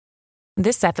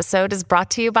This episode is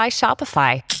brought to you by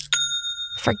Shopify.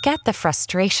 Forget the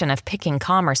frustration of picking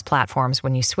commerce platforms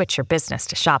when you switch your business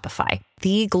to Shopify,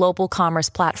 the global commerce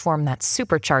platform that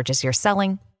supercharges your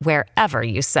selling wherever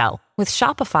you sell. With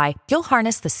Shopify, you'll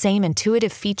harness the same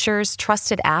intuitive features,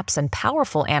 trusted apps, and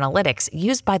powerful analytics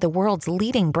used by the world's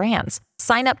leading brands.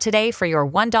 Sign up today for your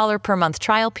 $1 per month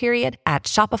trial period at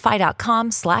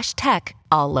shopify.com/tech,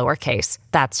 all lowercase.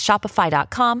 That's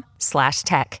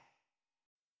shopify.com/tech.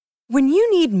 When you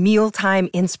need mealtime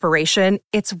inspiration,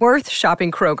 it's worth shopping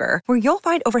Kroger, where you'll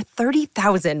find over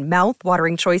 30,000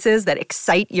 mouth-watering choices that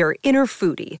excite your inner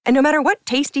foodie. And no matter what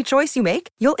tasty choice you make,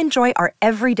 you'll enjoy our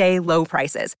everyday low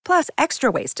prices, plus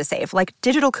extra ways to save, like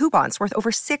digital coupons worth over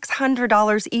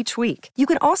 $600 each week. You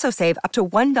can also save up to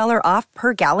 $1 off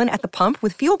per gallon at the pump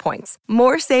with fuel points.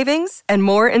 More savings and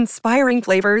more inspiring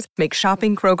flavors make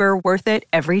shopping Kroger worth it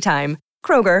every time.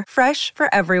 Kroger, fresh for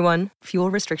everyone.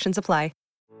 Fuel restrictions apply.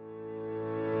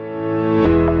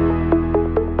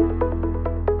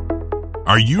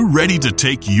 Are you ready to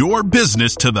take your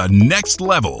business to the next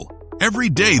level? Every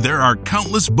day there are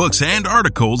countless books and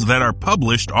articles that are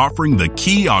published offering the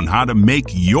key on how to make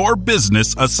your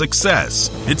business a success.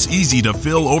 It's easy to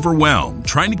feel overwhelmed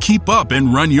trying to keep up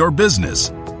and run your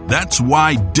business. That's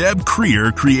why Deb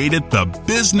Creer created the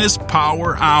Business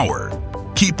Power Hour.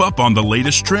 Keep up on the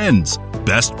latest trends,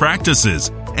 best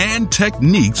practices, and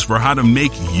techniques for how to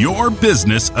make your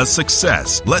business a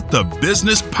success. Let the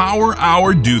Business Power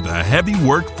Hour do the heavy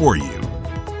work for you.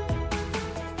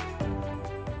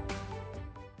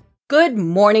 Good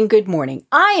morning, good morning.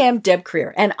 I am Deb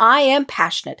Creer, and I am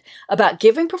passionate about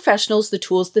giving professionals the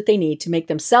tools that they need to make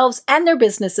themselves and their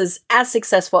businesses as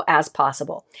successful as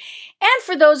possible. And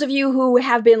for those of you who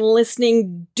have been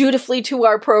listening dutifully to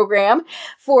our program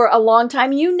for a long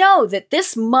time, you know that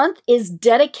this month is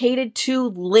dedicated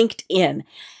to LinkedIn.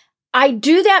 I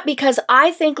do that because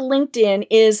I think LinkedIn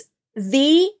is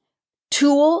the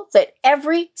tool that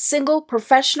every single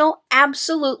professional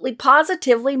absolutely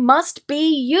positively must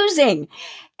be using.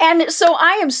 And so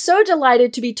I am so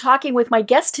delighted to be talking with my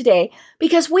guest today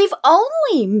because we've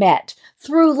only met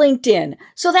through LinkedIn.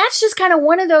 So that's just kind of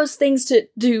one of those things that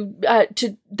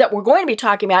we're going to be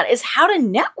talking about is how to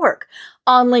network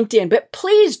on LinkedIn. But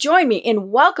please join me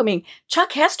in welcoming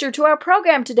Chuck Hester to our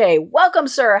program today. Welcome,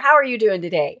 sir. How are you doing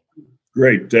today?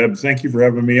 Great, Deb. Thank you for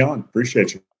having me on.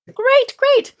 Appreciate you. Great.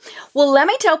 Well, let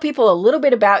me tell people a little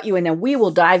bit about you and then we will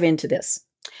dive into this.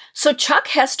 So Chuck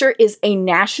Hester is a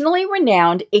nationally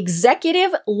renowned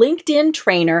executive LinkedIn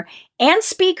trainer and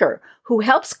speaker who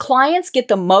helps clients get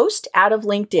the most out of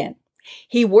LinkedIn.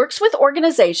 He works with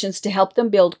organizations to help them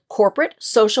build corporate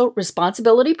social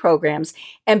responsibility programs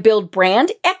and build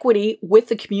brand equity with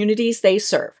the communities they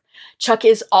serve. Chuck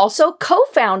is also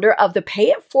co-founder of the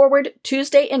Pay It Forward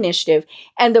Tuesday initiative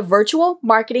and the virtual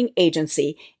marketing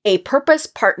agency, A Purpose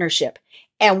Partnership.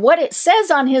 And what it says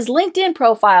on his LinkedIn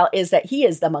profile is that he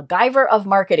is the MacGyver of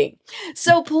marketing.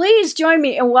 So please join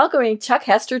me in welcoming Chuck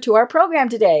Hester to our program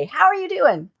today. How are you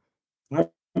doing? I'm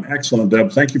excellent,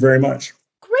 Deb. Thank you very much.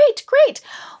 Great.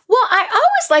 Well, I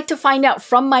always like to find out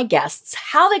from my guests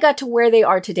how they got to where they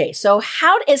are today. So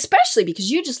especially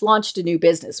because you just launched a new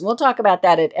business. And we'll talk about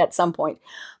that at some point.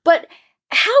 But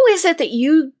how is it that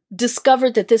you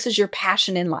discovered that this is your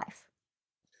passion in life?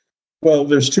 Well,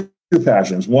 there's two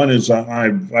passions. One is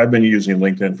I've been using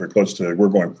LinkedIn for we're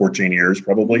going 14 years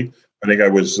probably. I think I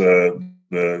was the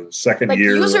second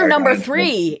year. User number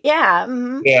 3. Yeah.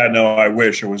 Mm-hmm. Yeah, no, I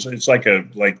wish it's like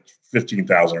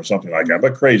 15,000 or something like that,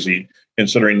 but crazy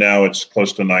considering now it's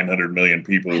close to 900 million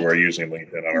people who are using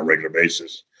LinkedIn on a regular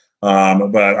basis.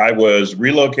 But I was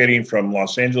relocating from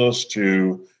Los Angeles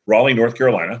to Raleigh, North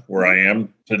Carolina, where I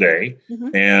am today,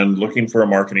 and looking for a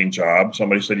marketing job.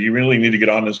 Somebody said, you really need to get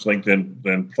on this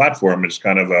LinkedIn platform. It's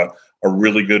kind of a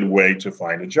really good way to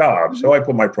find a job. So I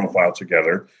put my profile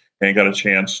together and got a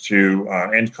chance to,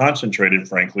 and concentrated,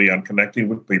 frankly, on connecting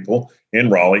with people in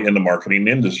Raleigh in the marketing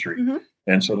industry.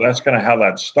 And so that's kind of how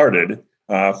that started.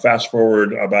 Fast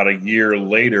forward about a year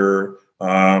later,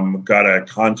 got a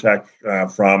contact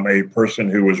from a person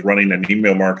who was running an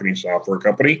email marketing software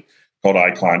company called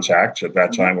iContact. At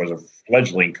that time was a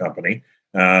fledgling company.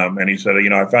 And he said,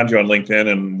 I found you on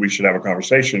LinkedIn and we should have a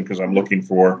conversation because I'm looking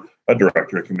for a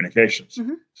director of communications.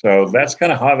 So that's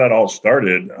kind of how that all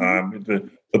started.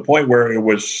 The point where it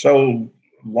was so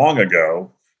long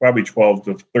ago, probably 12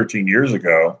 to 13 years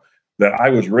ago, that I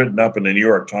was written up in the New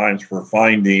York Times for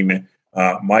finding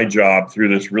my job through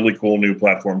this really cool new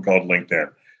platform called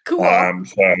LinkedIn. Cool.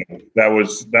 So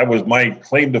that was my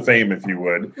claim to fame, if you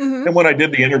would. And when I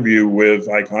did the interview with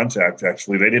iContact,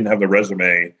 actually, they didn't have the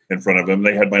resume in front of them.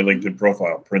 They had my LinkedIn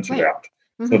profile printed out.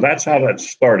 So that's how that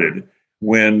started.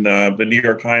 When the New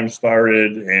York Times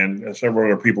started and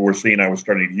several other people were seeing I was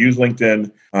starting to use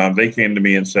LinkedIn, they came to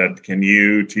me and said, can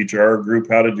you teach our group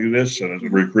how to do this? And as a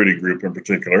recruiting group in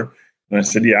particular. And I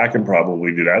said, yeah, I can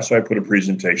probably do that. So I put a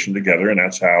presentation together, and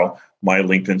that's how my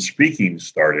LinkedIn speaking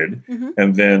started.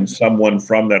 And then someone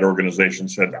from that organization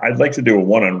said, I'd like to do a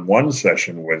one-on-one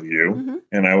session with you.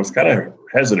 And I was kind of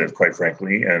hesitant, quite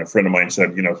frankly. And a friend of mine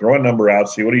said, throw a number out,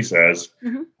 see what he says.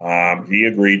 He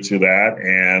agreed to that.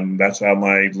 And that's how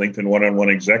my LinkedIn one-on-one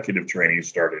executive training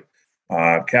started.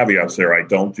 Caveats there, I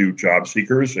don't do job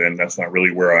seekers, and that's not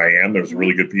really where I am. There's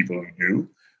really good people who do.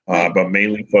 But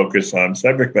mainly focus on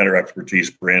subject matter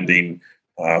expertise branding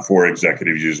for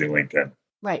executives using LinkedIn.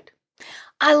 Right.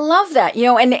 I love that.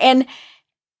 And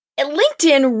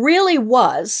LinkedIn really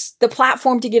was the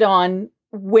platform to get on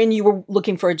when you were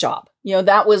looking for a job.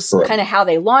 That was kind of how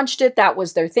they launched it. That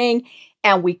was their thing.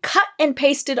 And we cut and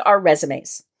pasted our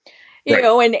resumes, and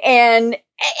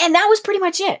that was pretty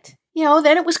much it.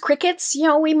 Then it was crickets.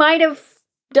 We might have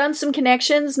done some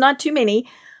connections, not too many.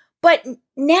 But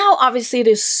now, obviously, it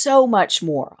is so much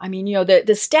more. I mean, the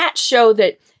stats show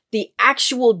that the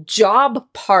actual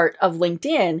job part of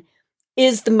LinkedIn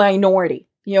is the minority.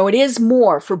 It is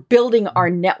more for building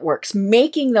our networks,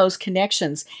 making those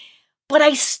connections. But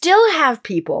I still have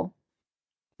people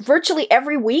virtually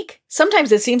every week,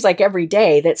 sometimes it seems like every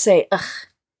day, that say, ugh,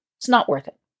 it's not worth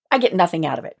it. I get nothing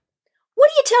out of it. What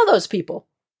do you tell those people?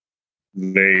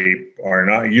 They are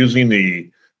not using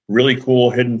the really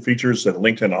cool hidden features that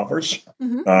LinkedIn offers.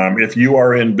 If you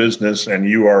are in business and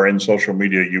you are in social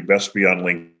media, you best be on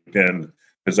LinkedIn,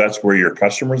 because that's where your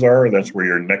customers are. That's where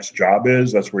your next job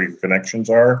is. That's where your connections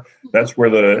are. That's where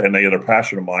and the other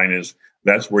passion of mine is,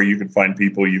 that's where you can find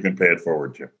people you can pay it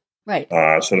forward to. Right.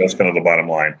 So that's kind of the bottom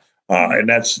line. And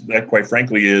that quite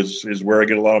frankly is where I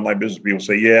get a lot of my business. People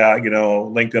say, yeah,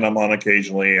 LinkedIn I'm on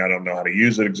occasionally. I don't know how to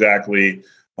use it exactly.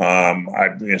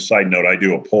 A side note, I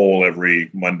do a poll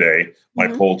every Monday. My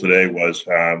poll today was,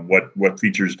 what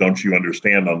features don't you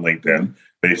understand on LinkedIn?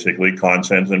 Basically,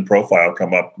 content and profile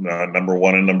come up number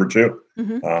one and number two,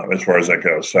 as far as that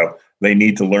goes. So they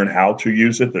need to learn how to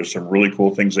use it. There's some really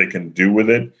cool things they can do with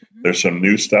it. There's some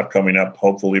new stuff coming up,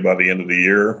 hopefully by the end of the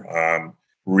year,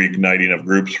 reigniting of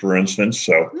groups, for instance.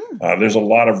 So there's a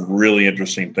lot of really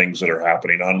interesting things that are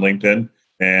happening on LinkedIn,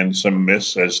 and some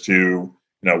myths as to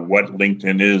what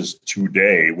LinkedIn is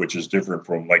today, which is different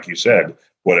from, like you said,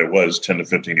 what it was 10 to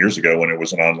 15 years ago when it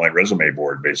was an online resume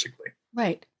board, basically.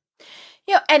 Right.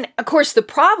 And of course, the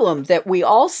problem that we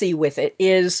all see with it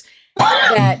is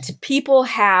that people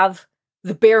have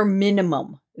the bare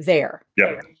minimum there.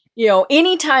 Yeah.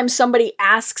 Anytime somebody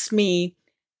asks me,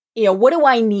 what do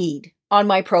I need on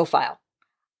my profile?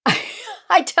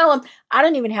 I tell them, I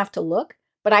don't even have to look,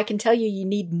 but I can tell you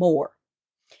need more.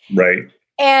 Right.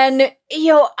 And,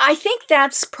 I think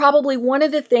that's probably one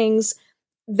of the things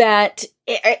that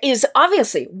is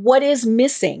obviously what is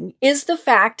missing is the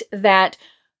fact that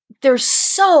there's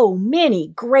so many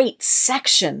great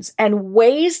sections and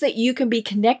ways that you can be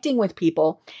connecting with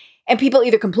people, and people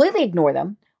either completely ignore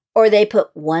them or they put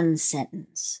one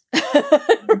sentence,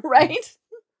 right?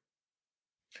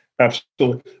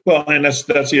 Absolutely. Well, and that's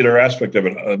the other aspect of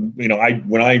it.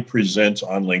 When I present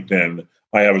on LinkedIn,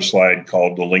 I have a slide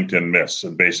called the LinkedIn myths,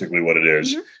 and basically what it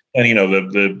is. And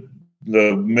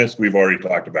the myth we've already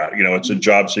talked about. It's a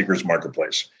job seekers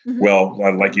marketplace. Well,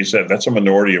 like you said, that's a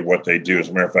minority of what they do. As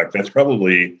a matter of fact, that's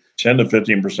probably 10 to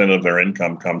 15% of their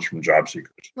income comes from job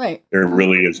seekers. Right. There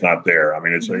really is not there. I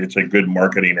mean, it's a good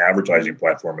marketing advertising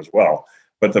platform as well.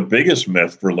 But the biggest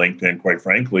myth for LinkedIn, quite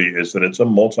frankly, is that it's a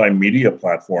multimedia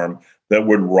platform that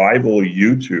would rival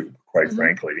YouTube, quite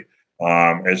frankly,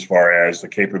 as far as the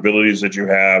capabilities that you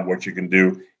have, what you can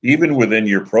do, even within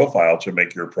your profile to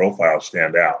make your profile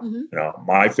stand out.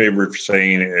 My favorite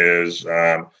saying is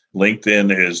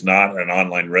LinkedIn is not an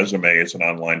online resume, it's an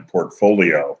online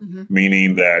portfolio,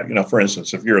 meaning that, for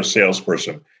instance, if you're a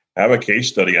salesperson, have a case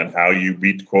study on how you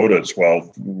beat quota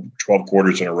 12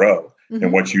 quarters in a row.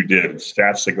 And what you did,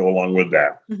 stats that go along with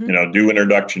that, do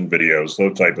introduction videos,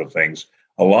 those type of things.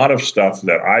 A lot of stuff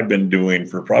that I've been doing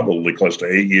for probably close to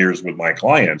 8 years with my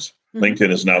clients, LinkedIn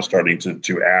is now starting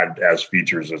to add as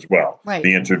features as well. Right.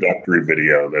 The introductory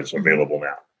video that's available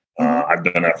now. I've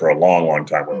done that for a long, long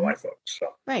time with my folks. So.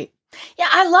 Right. Yeah,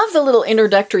 I love the little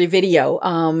introductory video.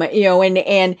 And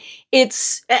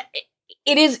it's a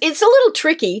little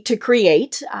tricky to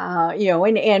create,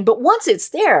 but once it's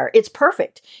there, it's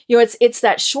perfect. It's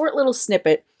that short little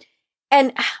snippet.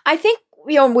 And I think,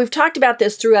 we've talked about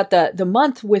this throughout the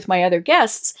month with my other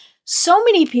guests. So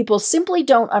many people simply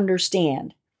don't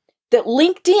understand that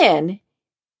LinkedIn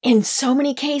in so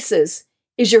many cases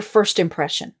is your first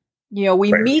impression.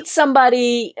 We Right. meet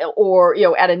somebody or,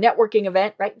 at a networking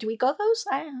event, right? Do we go those?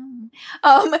 I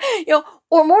don't know.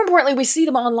 Or more importantly, we see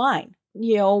them online.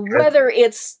 Whether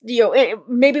it's,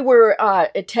 maybe we're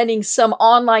attending some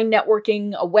online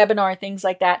networking, a webinar, things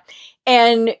like that.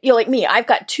 And, like me, I've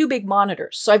got two big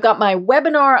monitors. So I've got my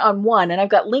webinar on one and I've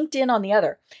got LinkedIn on the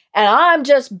other. And I'm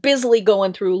just busily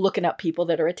going through looking up people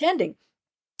that are attending.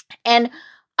 And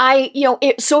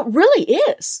so it really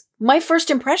is my first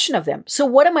impression of them. So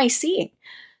what am I seeing?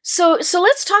 So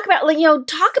let's talk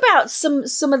about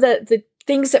some of the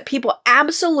things that people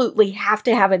absolutely have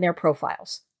to have in their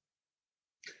profiles.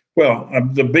 Well,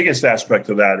 the biggest aspect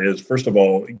of that is, first of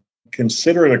all,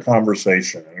 consider the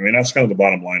conversation. I mean, that's kind of the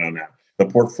bottom line on that. The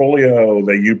portfolio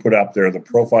that you put out there, the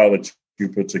profile that you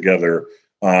put together,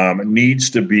 needs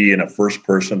to be in a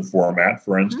first-person format,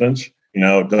 for instance.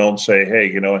 Don't say,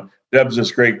 hey, Deb's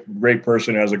this great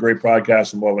person who has a great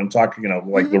podcast and talking,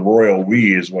 like the royal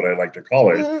we is what I like to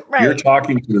call it. Right. You're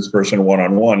talking to this person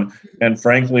one-on-one. And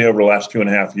frankly, over the last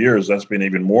 2.5 years, that's been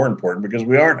even more important because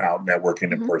we aren't out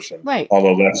networking in person. Right.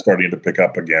 Although that's starting to pick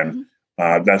up again.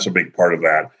 That's a big part of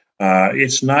that.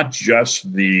 It's not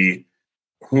just the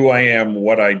who I am,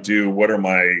 what I do, what are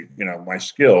my, my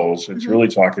skills. It's really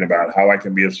talking about how I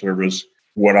can be of service,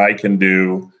 what I can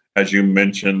do. As you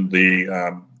mentioned,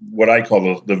 the what I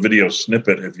call the video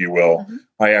snippet, if you will.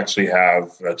 I actually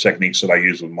have techniques that I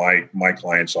use with my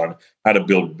clients on how to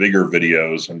build bigger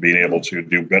videos and being able to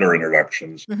do better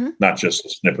introductions, not just the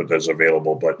snippet that's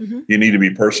available, but you need to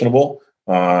be personable.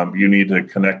 You need to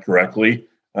connect correctly.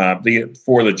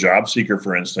 For the job seeker,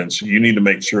 for instance, you need to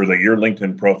make sure that your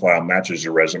LinkedIn profile matches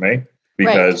your resume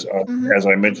because, as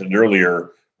I mentioned earlier,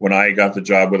 when I got the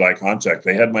job with iContact,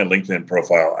 they had my LinkedIn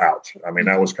profile out. I mean,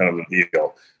 that was kind of the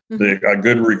deal. A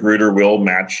good recruiter will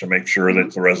match to make sure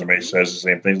that the resume says the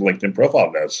same thing the LinkedIn profile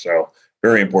does. So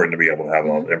very important to be able to have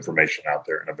all the information out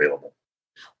there and available.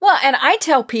 Well, and I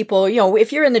tell people,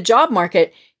 if you're in the job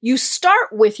market, you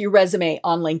start with your resume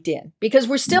on LinkedIn because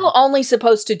we're still only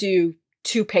supposed to do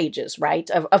 2 pages, right,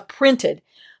 of printed.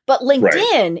 But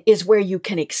LinkedIn is where you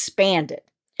can expand it.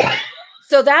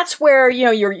 So that's where,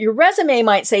 your resume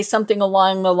might say something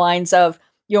along the lines of,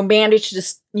 managed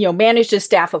a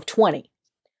staff of 20.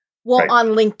 Well,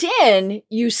 on LinkedIn,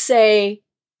 you say,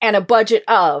 and a budget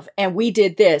of, and we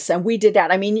did this and we did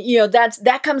that. I mean,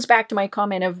 that comes back to my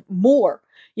comment of more.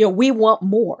 We want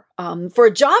more. For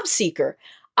a job seeker,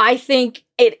 I think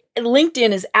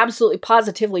LinkedIn is absolutely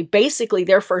positively basically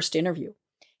their first interview.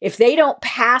 If they don't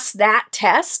pass that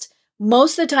test,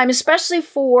 most of the time, especially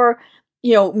for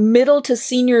middle to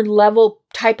senior level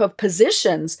type of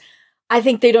positions, I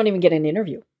think they don't even get an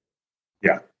interview.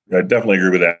 Yeah, I definitely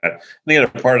agree with that. And the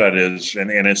other part of that is,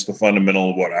 and it's the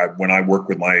fundamental of when I work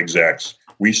with my execs,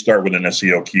 we start with an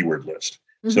SEO keyword list.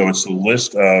 So it's a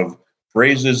list of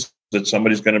phrases that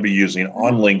somebody's going to be using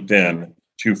on LinkedIn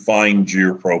to find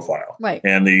your profile. Right.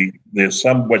 And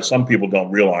what some people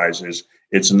don't realize is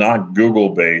it's not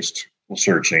Google-based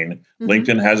searching.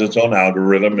 LinkedIn has its own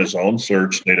algorithm, its own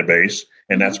search database,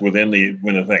 and that's within the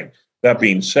thing. That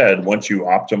being said, once you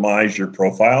optimize your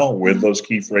profile with those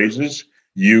key phrases,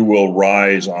 you will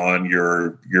rise on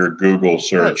your Google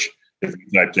search if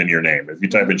you typed in your name. If you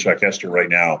type in Chuck Hester right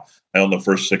now, I own the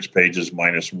first 6 pages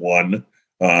 -1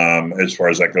 as far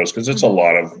as that goes, because it's a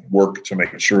lot of work to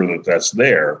make sure that that's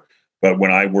there. But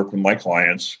when I work with my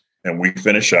clients and we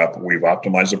finish up, we've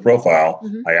optimized the profile.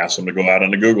 I ask them to go out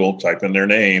onto Google, type in their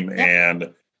name,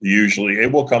 and usually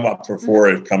it will come up before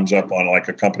it comes up on like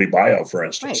a company bio, for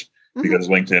instance. Because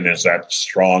LinkedIn is that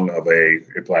strong of a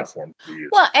platform to use.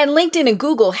 Well, and LinkedIn and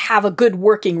Google have a good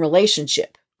working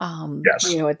relationship. Yes.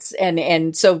 It's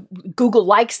and so Google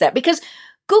likes that because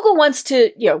Google wants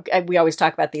to, we always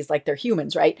talk about these like they're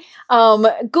humans, right?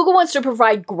 Google wants to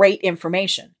provide great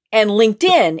information, and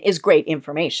LinkedIn is great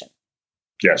information.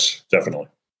 Yes, definitely.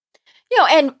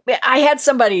 And I had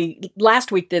somebody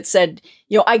last week that said,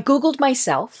 I Googled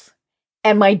myself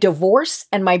and my divorce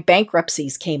and my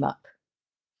bankruptcies came up.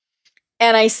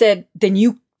 And I said, then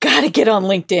you got to get on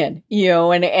LinkedIn,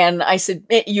 and I said,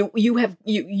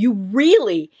 you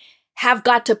really have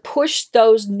got to push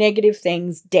those negative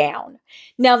things down.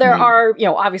 Now there are,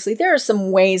 obviously there are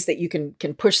some ways that you can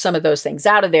push some of those things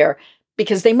out of there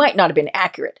because they might not have been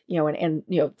accurate, and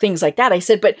things like that. I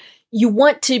said, but you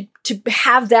want to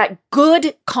have that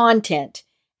good content,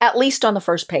 at least on the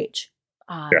first page.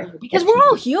 Because we're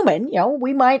all human,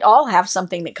 we might all have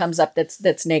something that comes up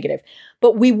that's negative,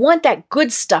 but we want that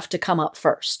good stuff to come up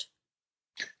first.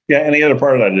 Yeah, and the other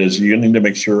part of that is you need to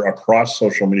make sure across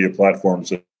social media platforms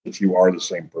that you are the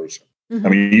same person. I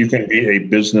mean, you can be a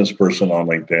business person on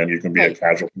LinkedIn. You can be a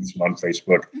casual person on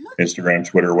Facebook, Instagram,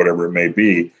 Twitter, whatever it may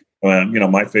be.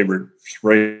 My favorite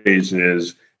phrase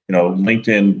is,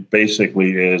 LinkedIn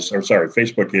basically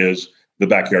Facebook is the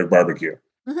backyard barbecue.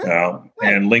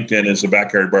 And LinkedIn is the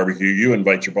backyard barbecue you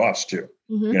invite your boss to.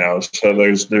 So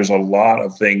there's a lot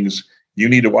of things. You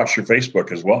need to watch your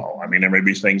Facebook as well. I mean, there may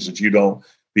be things that you don't,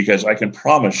 because I can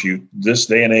promise you this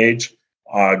day and age,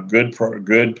 good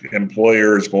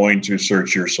employer is going to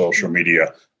search your social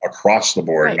media across the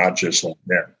board, not just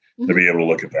LinkedIn, to be able to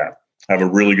look at that. I have a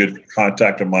really good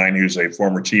contact of mine who's a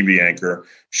former TV anchor.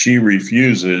 She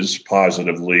refuses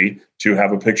positively to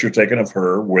have a picture taken of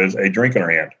her with a drink in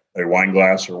her hand, a wine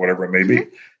glass or whatever it may be,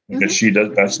 because she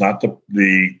does. That's not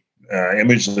the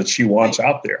image that she wants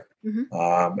out there.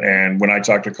 And when I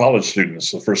talk to college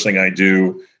students, the first thing I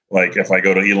do, like if I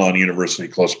go to Elon University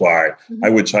close by, I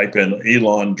would type in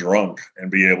Elon drunk and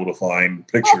be able to find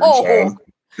pictures of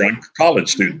drunk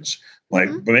college students,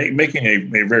 making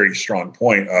a very strong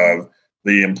point of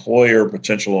the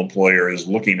potential employer is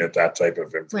looking at that type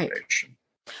of information.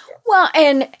 Well,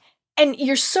 and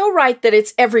you're so right that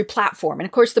it's every platform. And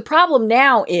of course, the problem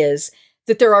now is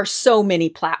that there are so many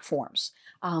platforms.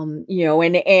 And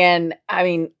I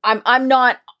mean, I'm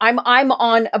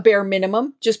on a bare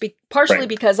minimum partially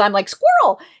because I'm like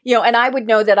squirrel, and I would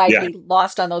know that I'd be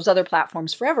lost on those other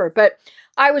platforms forever. But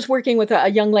I was working with a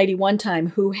young lady one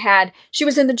time she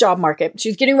was in the job market. She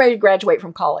was getting ready to graduate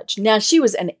from college. Now she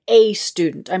was an A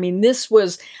student. I mean,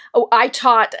 I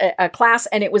taught a class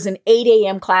and it was an 8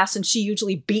 a.m. class and she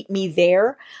usually beat me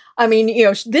there. I mean,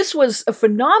 this was a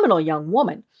phenomenal young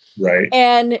woman. Right.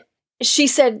 And she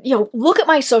said, look at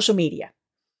my social media.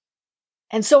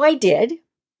 And so I did.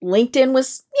 LinkedIn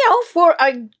was, for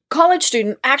a college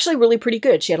student, actually really pretty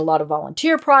good. She had a lot of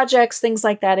volunteer projects, things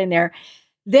like that in there.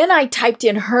 Then I typed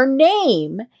in her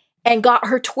name and got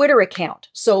her Twitter account.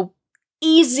 So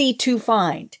easy to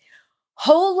find.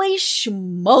 Holy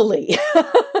schmoly.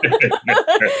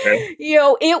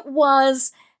 It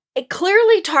was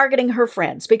clearly targeting her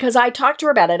friends because I talked to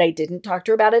her about it. I didn't talk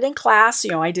to her about it in class.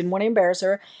 I didn't want to embarrass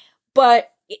her.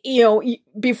 But,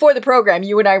 before the program,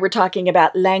 you and I were talking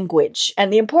about language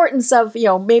and the importance of,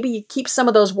 maybe you keep some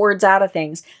of those words out of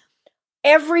things.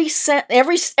 Every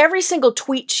single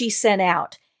tweet she sent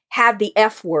out had the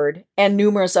F word and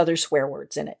numerous other swear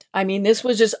words in it. I mean, this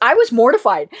was I was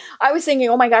mortified. I was thinking,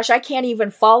 oh my gosh, I can't even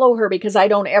follow her because I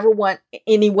don't ever want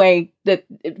any way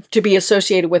to be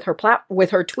associated with her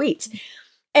tweets.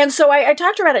 And so I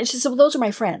talked to her about it and she said, well, those are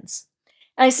my friends.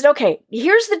 And I said, okay,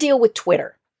 here's the deal with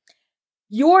Twitter.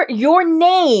 Your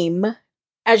name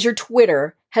as your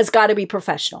Twitter has got to be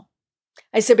professional.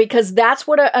 I said, because that's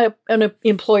what an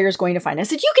employer is going to find. I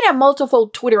said, you can have multiple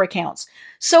Twitter accounts.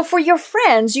 So for your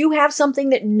friends, you have something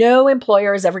that no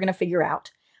employer is ever going to figure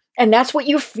out. And that's what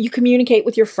you communicate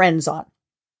with your friends on.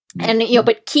 And,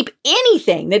 but keep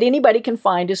anything that anybody can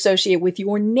find associated with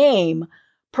your name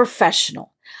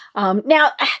professional.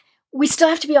 Now, we still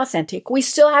have to be authentic. We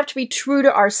still have to be true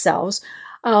to ourselves.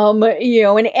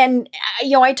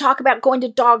 I talk about going to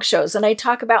dog shows and I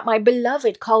talk about my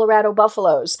beloved Colorado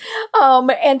buffaloes,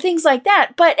 and things like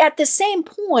that. But at the same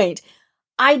point,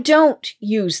 I don't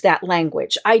use that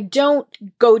language. I don't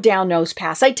go down those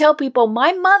paths. I tell people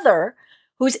my mother,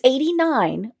 who's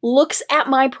 89, looks at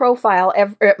my profile,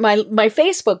 my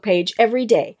Facebook page every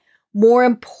day. More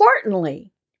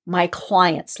importantly, my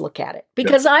clients look at it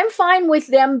because I'm fine with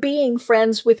them being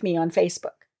friends with me on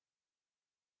Facebook.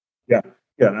 Yeah.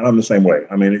 Yeah, and I'm the same way.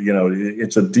 I mean,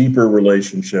 it's a deeper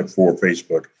relationship for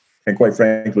Facebook. And quite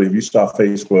frankly, if you stop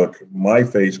Facebook, my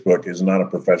Facebook is not a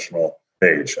professional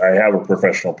page. I have a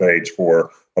professional page for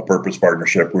a purpose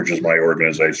partnership, which is my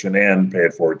organization, and Pay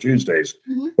It Forward Tuesdays.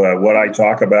 But what I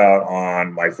talk about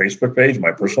on my Facebook page,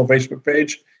 my personal Facebook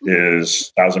page,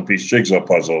 is 1,000-piece jigsaw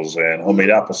puzzles and homemade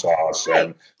applesauce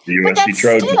and the USC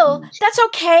Trojans. That's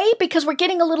okay because we're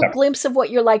getting a little glimpse of what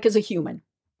you're like as a human.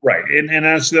 Right. And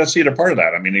that's the other part of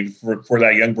that. I mean, for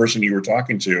that young person you were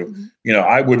talking to,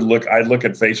 I'd look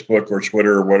at Facebook or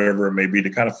Twitter or whatever it may be to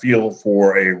kind of feel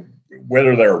for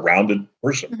whether they're a rounded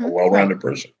person, a well-rounded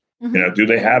person. Do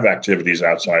they have activities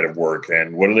outside of work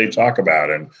and what do they talk about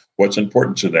and what's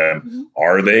important to them?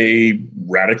 Are they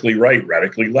radically right,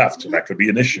 radically left? And that could be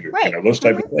an issue, those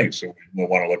type of things. So we'll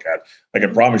want to look at. I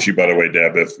can promise you, by the way,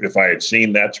 Deb, if I had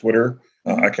seen that Twitter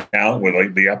account with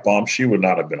like the F-bomb, she would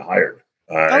not have been hired.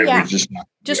 It was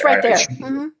just right there.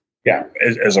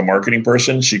 As a marketing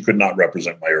person, she could not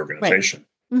represent my organization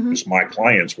because my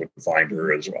clients would find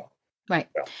her as well. Right.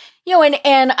 Yeah.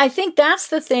 And I think that's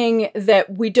the thing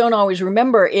that we don't always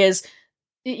remember is,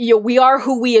 we are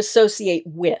who we associate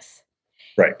with.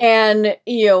 Right. And,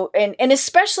 and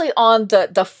especially on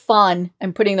the fun,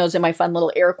 I'm putting those in my fun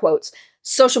little air quotes,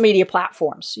 social media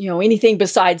platforms, anything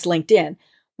besides LinkedIn,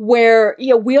 where,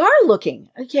 we are looking,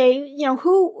 okay,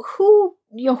 who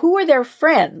are their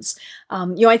friends?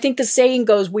 I think the saying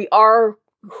goes, we are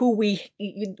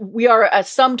we are a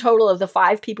sum total of the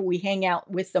 5 people we hang out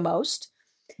with the most.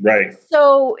 Right.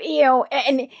 So,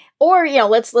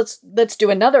 let's do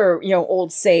another,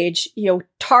 old sage,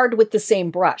 tarred with the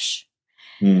same brush.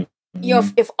 Mm-hmm.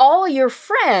 If all your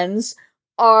friends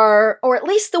are, or at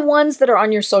least the ones that are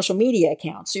on your social media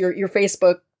accounts, your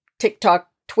Facebook, TikTok,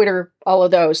 Twitter, all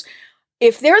of those,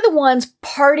 if they're the ones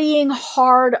partying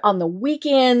hard on the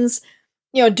weekends,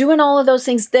 doing all of those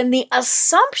things, then the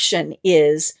assumption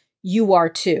is you are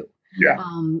too. Yeah.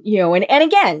 And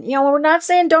again, we're not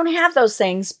saying don't have those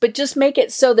things, but just make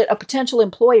it so that a potential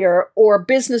employer or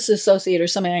business associate or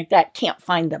something like that can't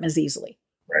find them as easily.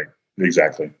 Right.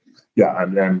 Exactly. Yeah.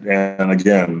 And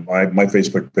again, my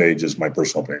Facebook page is my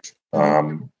personal page.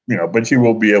 But you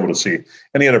will be able to see.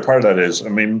 And the other part of that is,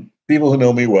 people who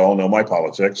know me well know my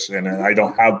politics, and I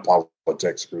don't have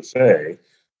politics per se,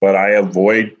 but I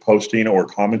avoid posting or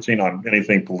commenting on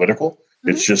anything political.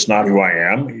 It's just not who I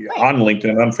am on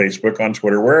LinkedIn, on Facebook, on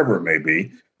Twitter, wherever it may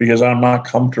be, because I'm not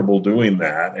comfortable doing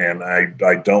that. And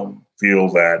I don't feel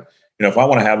that, if I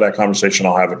want to have that conversation,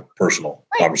 I'll have a personal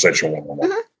conversation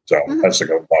one-on-one. So that's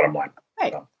the bottom line.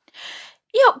 Right.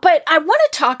 But I want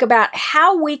to talk about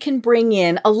how we can bring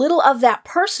in a little of that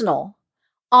personal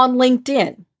on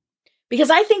LinkedIn, because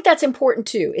I think that's important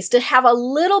too, is to have a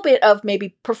little bit of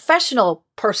maybe professional,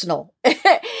 personal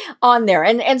on there.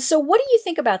 And so what do you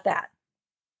think about that?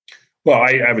 Well,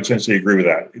 I would essentially agree with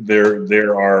that.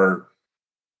 There are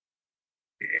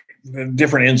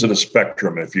different ends of the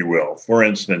spectrum, if you will. For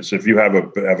instance, if you have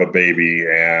a baby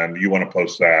and you want to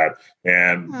post that,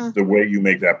 and the way you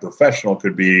make that professional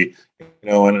could be,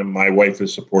 and my wife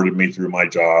has supported me through my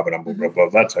job, and I'm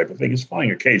above that type of thing. It's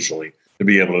fine occasionally to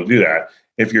be able to do that.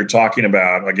 If you're talking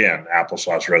about, again,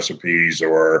 applesauce recipes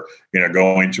or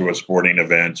going to a sporting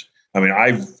event,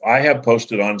 I have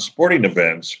posted on sporting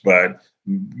events, but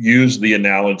use the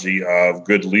analogy of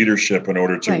good leadership in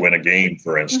order to win a game,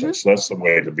 for instance. That's the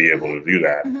way to be able to do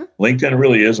that. LinkedIn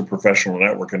really is a professional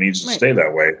network and needs to stay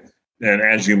that way. And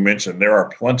as you mentioned, there are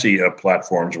plenty of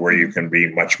platforms where you can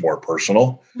be much more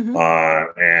personal,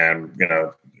 and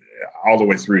all the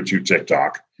way through to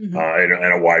TikTok, and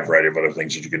a wide variety of other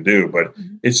things that you can do. But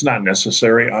it's not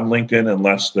necessary on LinkedIn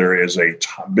unless there is a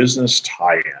business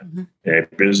tie-in, a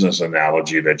business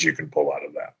analogy that you can pull out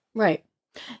of that. Right.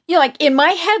 Like in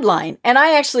my headline, and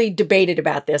I actually debated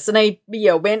about this, and I've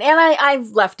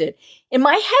left it. In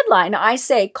my headline, I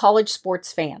say college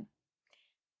sports fan.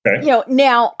 Okay.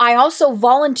 Now I also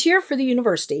volunteer for the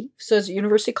university, so it's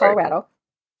University of Colorado. Right.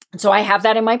 And so I have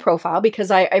that in my profile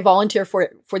because I volunteer for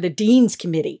the Dean's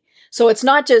Committee. So it's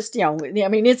not just,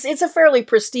 it's a fairly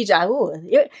prestigious,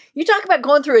 you talk about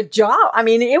going through a job.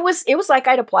 It was like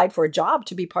I'd applied for a job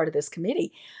to be part of this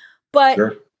committee. But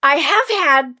I have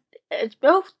had,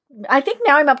 I think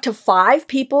now I'm up to 5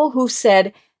 people who've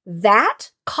said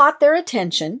that caught their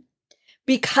attention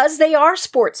because they are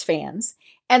sports fans.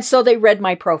 And so they read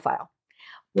my profile.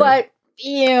 Yeah. But,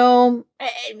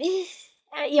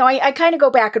 I kind of go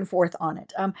back and forth on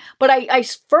it. But I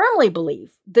firmly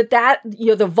believe that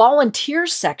the volunteer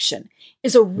section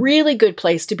is a really good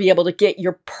place to be able to get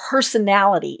your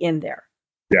personality in there.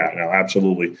 Yeah, no,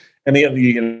 absolutely. And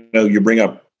you bring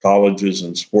up colleges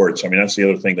and sports. That's the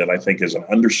other thing that I think is an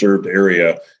underserved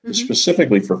area,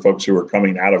 specifically for folks who are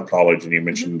coming out of college. And you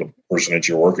mentioned the person that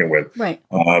you're working with. Right.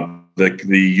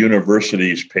 The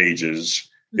universities pages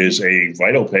is a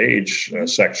vital page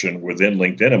section within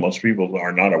LinkedIn, and most people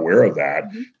are not aware of that.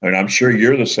 I'm sure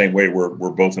you're the same way.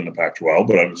 We're both in the Pac-12,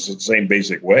 but it's the same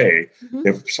basic way.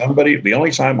 If the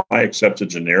only time I accept a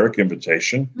generic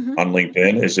invitation on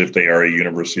LinkedIn is if they are a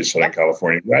University of Southern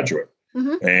California graduate.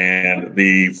 And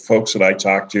the folks that I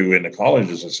talk to in the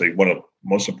colleges and say one of the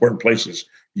most important places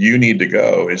you need to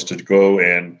go is to go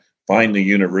and find the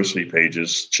university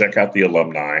pages, check out the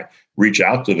alumni, reach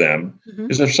out to them.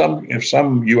 Because if some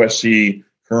USC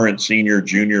current senior,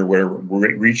 junior, whatever,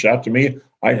 reached out to me,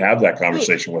 I'd have that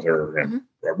conversation with her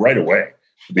right away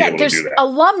to be able to do that.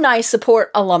 Alumni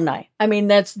support alumni.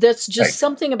 That's just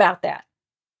something about that.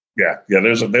 Yeah.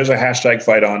 There's a hashtag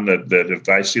fight on that if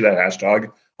I see that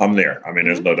hashtag, I'm there.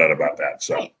 There's no doubt about that.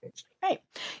 So, right.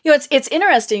 It's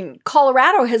interesting.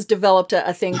 Colorado has developed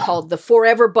a thing called the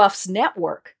Forever Buffs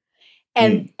Network,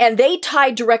 and they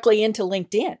tie directly into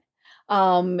LinkedIn.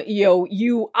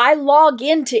 I log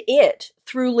into it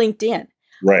through LinkedIn.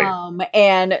 Right.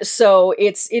 And so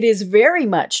it is very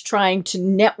much trying to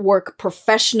network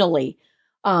professionally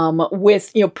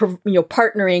with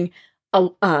partnering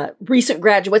recent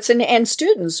graduates and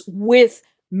students with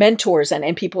mentors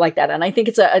and people like that. And I think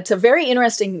it's a very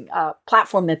interesting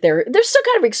platform that they're still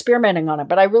kind of experimenting on it,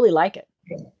 but I really like it.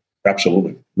 Yeah,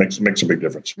 absolutely. Makes a big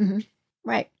difference. Mm-hmm.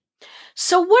 Right.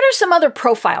 So what are some other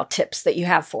profile tips that you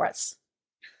have for us?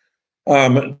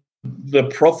 The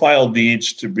profile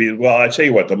needs to be, well, I tell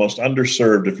you what, the most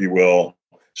underserved, if you will,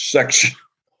 section.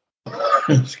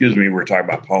 Excuse me, we're talking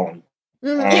about pollen.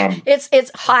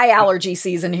 It's high allergy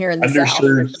season here in the South.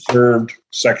 Underserved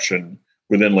section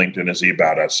within LinkedIn is the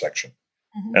About Us section.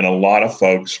 Mm-hmm. And a lot of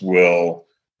folks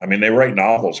they write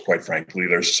novels, quite frankly.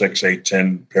 There's 6, 8,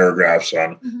 10 paragraphs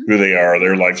on who they are,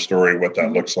 their life story, what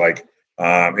that looks like.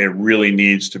 It really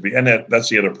needs to be, and that's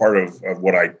the other part of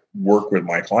what I work with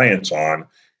my clients on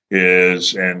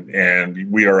is,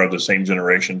 and we are of the same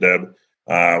generation, Deb,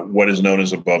 what is known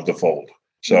as above the fold.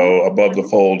 So above the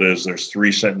fold is there's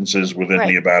 3 sentences within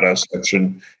the About Us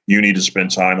section. You need to spend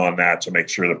time on that to make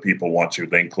sure that people want to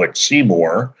then click see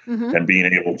more and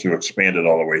being able to expand it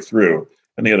all the way through.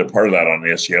 And the other part of that on the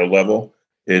SEO level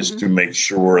is to make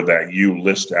sure that you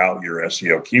list out your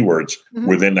SEO keywords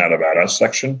within that About Us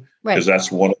section, because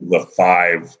that's one of the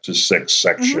 5 to 6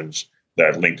 sections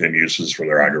that LinkedIn uses for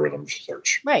their algorithm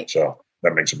search. Right. So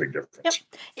that makes a big difference.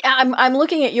 Yep. I'm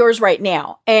looking at yours right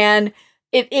now, and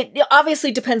it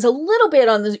obviously depends a little bit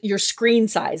on your screen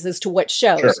size as to what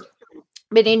shows. Sure.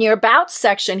 But in your About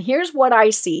section, here's what I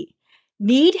see.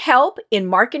 Need help in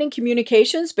marketing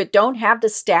communications, but don't have the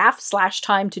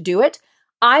staff/time to do it?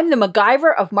 I'm the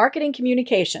MacGyver of marketing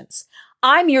communications.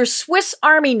 I'm your Swiss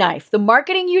Army knife, the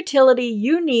marketing utility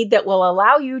you need that will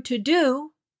allow you to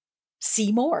do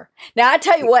see more. Now, I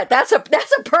tell you what, that's a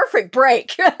perfect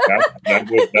break. that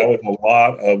was a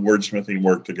lot of wordsmithing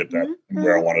work to get that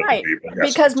where I wanted to be.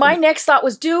 Because my next thought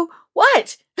was do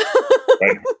what?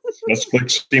 Right. Let's click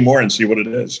see more and see what it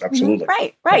is. Absolutely.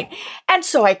 Right. And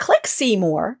so I click see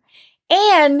more,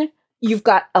 and you've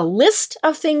got a list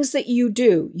of things that you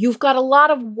do. You've got a lot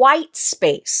of white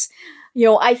space.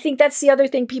 I think that's the other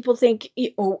thing people think,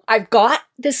 I've got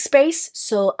this space,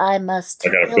 so I got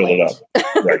to fill it up.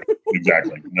 Right.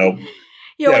 Exactly. No.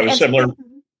 It was similar.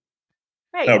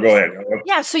 Right. No, go ahead.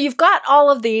 Yeah. So you've got all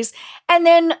of these. And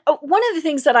then one of the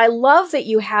things that I love that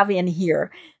you have in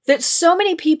here that so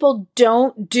many people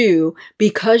don't do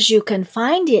because you can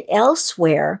find it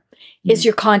elsewhere is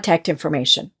your contact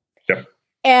information. Yep.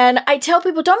 And I tell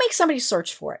people, don't make somebody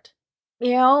search for it.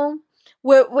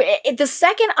 The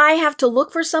second I have to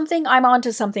look for something, I'm on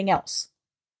to something else.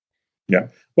 Yeah.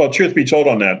 Well, truth be told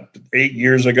on that, 8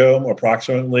 years ago,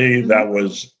 approximately, that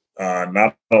was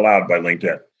not allowed by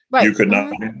LinkedIn. Right. You could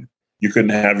not. You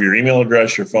couldn't have your email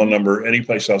address, your phone number, any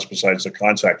place else besides the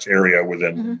contacts area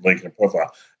within LinkedIn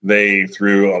profile. They,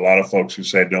 through a lot of folks who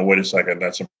said, no, wait a second,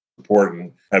 that's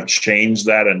important, have changed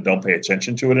that and don't pay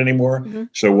attention to it anymore.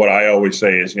 So what I always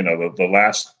say is,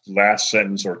 the last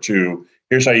sentence or two,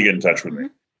 here's how you get in touch with me.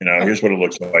 Here's what it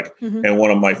looks like. And one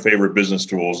of my favorite business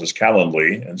tools is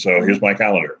Calendly. And so here's my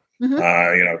calendar.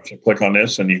 So click on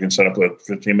this and you can set up a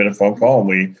 15-minute phone call and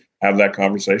we have that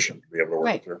conversation to be able to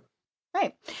work it through.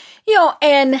 Right.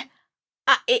 And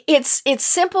it's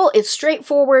simple, it's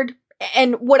straightforward.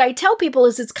 And what I tell people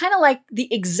is it's kind of like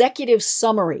the executive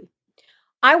summary.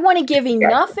 I want to give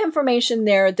enough information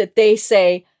there that they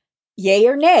say yay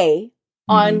or nay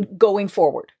on going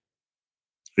forward.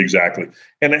 Exactly.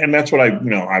 And that's what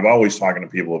I've always talking to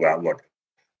people about. Look,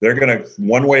 they're going to,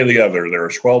 one way or the other, there are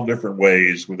 12 different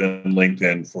ways within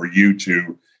LinkedIn for you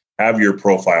to have your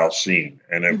profile seen.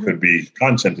 And it could be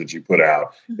content that you put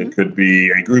out. It could be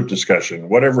a group discussion,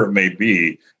 whatever it may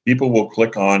be. People will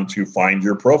click on to find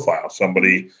your profile.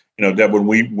 Somebody, Deb,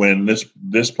 when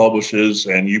this publishes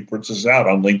and you put this out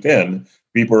on LinkedIn,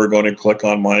 people are going to click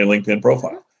on my LinkedIn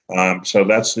profile. So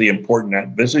that's the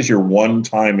important, this is your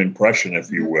one-time impression, if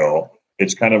you will.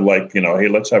 It's kind of like, hey,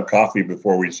 let's have coffee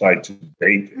before we decide to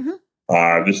date.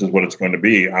 This is what it's going to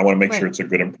be. I want to make sure it's a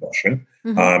good impression.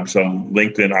 So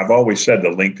LinkedIn, I've always said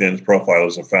that LinkedIn's profile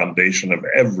is the foundation of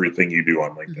everything you do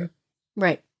on LinkedIn.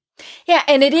 Right. Yeah.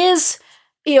 And it is,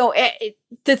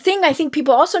 the thing I think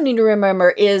people also need to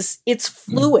remember is it's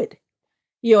fluid.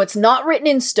 It's not written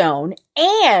in stone.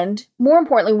 And more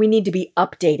importantly, we need to be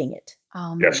updating it.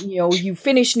 Yes. You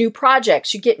finish new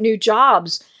projects, you get new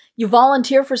jobs, you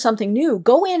volunteer for something new,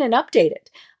 go in and update it.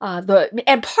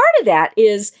 And part of that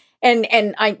is, and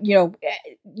I,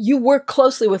 you work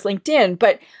closely with LinkedIn,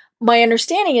 but my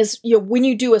understanding is, when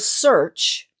you do a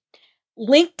search,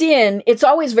 LinkedIn, it's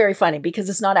always very funny because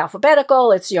it's not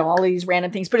alphabetical. It's, all these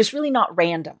random things, but it's really not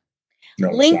random. No,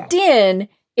 LinkedIn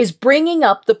is bringing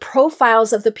up the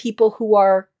profiles of the people who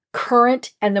are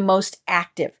current and the most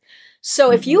active.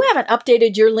 So if you haven't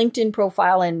updated your LinkedIn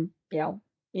profile in,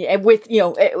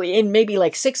 in maybe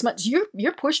like 6 months,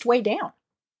 you're pushed way down.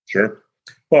 Sure.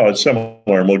 Well, it's similar,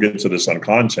 and we'll get to this on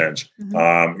content.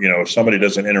 If somebody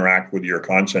doesn't interact with your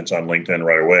content on LinkedIn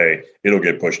right away, it'll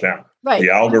get pushed down. Right.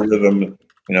 The algorithm,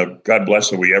 God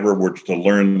bless if we ever were to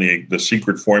learn the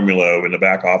secret formula in the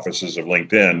back offices of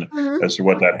LinkedIn as to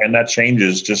what and that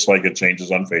changes just like it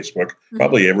changes on Facebook,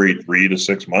 probably every 3 to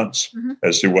 6 months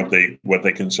as to what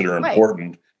they consider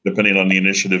important, depending on the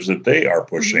initiatives that they are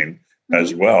pushing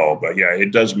as well. But yeah,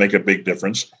 it does make a big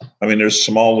difference. I mean, there's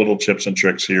small little tips and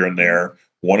tricks here and there.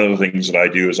 One of the things that I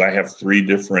do is I have 3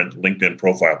 different LinkedIn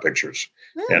profile pictures,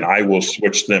 and I will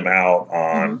switch them out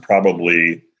on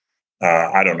probably,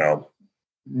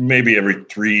 maybe every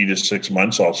 3 to 6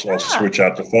 months. I'll switch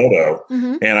out the photo,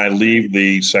 and I leave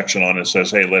the section on that says,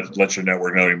 "Hey, let your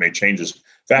network know you made changes."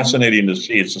 Fascinating to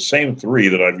see. It's the same 3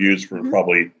 that I've used for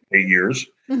probably 8 years.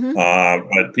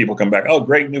 But people come back, "Oh,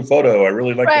 great new photo. I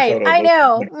really like the photo." I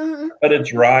know. But it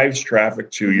drives traffic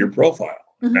to your profile.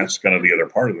 That's kind of the other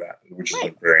part of that, which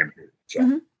is very important.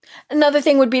 So. Another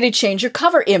thing would be to change your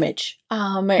cover image,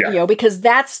 because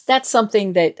that's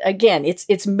something that, again,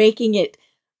 it's making it,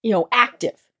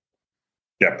 active.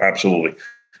 Yeah, absolutely.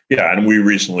 Yeah, and we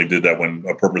recently did that when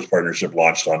a Purpose Partnership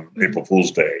launched on April Fool's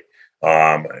Day.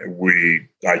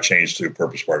 I changed to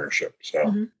Purpose Partnership, so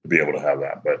to be able to have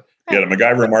that. But the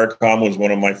MacGyver Marcom was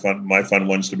one of my fun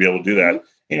ones to be able to do that.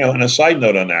 And a side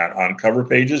note on that, on cover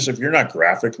pages, if you're not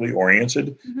graphically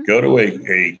oriented, go to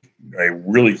a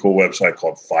really cool website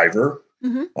called Fiverr.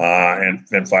 And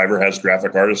Fiverr has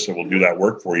graphic artists that will do that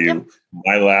work for you.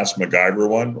 My last MacGyver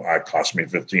one cost me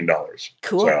 $15.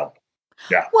 Cool. So,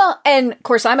 yeah. Well, and of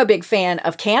course, I'm a big fan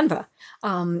of Canva.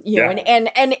 And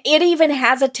it even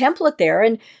has a template there.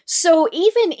 And so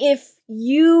even if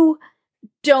you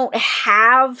don't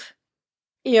have,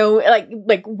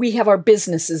 like we have our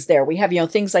businesses there, we have,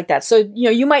 things like that. So,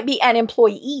 you might be an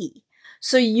employee.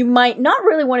 So you might not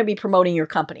really want to be promoting your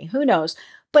company. Who knows?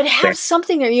 But have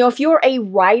something there. If you're a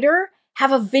writer,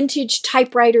 have a vintage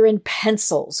typewriter and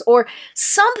pencils or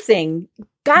something,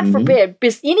 God forbid,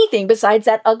 anything besides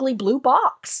that ugly blue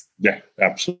box. Yeah,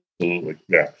 absolutely.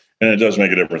 Yeah. And it does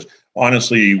make a difference.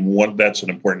 Honestly, that's an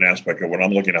important aspect of when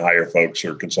I'm looking to hire folks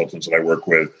or consultants that I work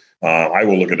with. I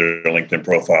will look at their LinkedIn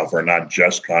profile for not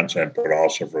just content, but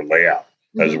also for layout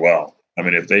as well. I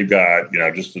mean, if they've got,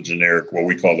 just the generic, what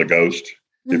we call the ghost,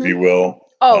 if you will.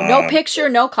 Oh, no picture,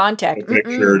 no contact. No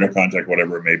picture, no contact,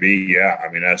 whatever it may be. Yeah,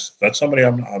 I mean, that's somebody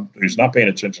who's not paying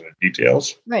attention to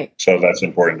details. Right. So that's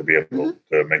important to be able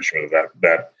to make sure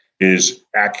that is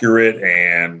accurate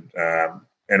and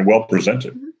well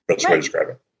presented. That's the way to describe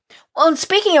it. Well, and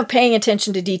speaking of paying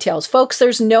attention to details, folks,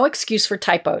 there's no excuse for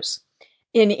typos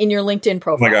in your LinkedIn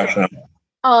profile. Oh my gosh,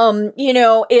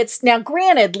 no. It's now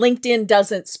granted, LinkedIn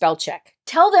doesn't spell check.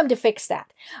 Tell them to fix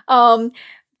that.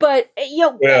 But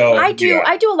I do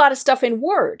a lot of stuff in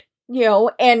Word,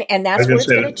 and that's where it's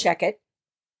going to check it.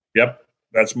 Yep.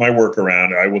 That's my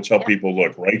workaround. I will tell people,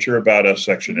 look, write your About Us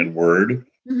section in Word,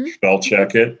 spell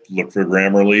check it, look for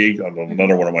Grammarly,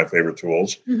 another one of my favorite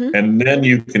tools, and then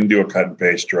you can do a cut and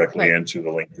paste directly into the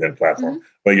LinkedIn platform.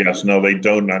 But yes, no, they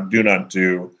do not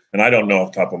do, and I don't know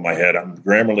off the top of my head,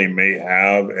 Grammarly may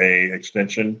have a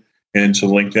extension into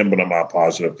LinkedIn, but I'm not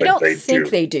positive that they do. I don't think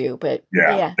they do, but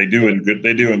yeah. They do in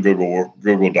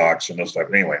Google Docs and this stuff.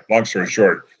 Anyway, long story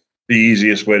short, the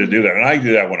easiest way to do that, and I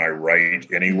do that when I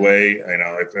write anyway.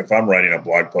 If I'm writing a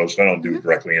blog post, I don't do it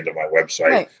directly into my website.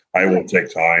 Right. I will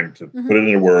take time to put it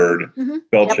into Word,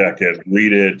 spell check it,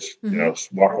 read it,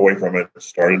 walk away from it,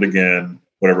 start it again,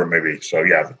 whatever it may be. So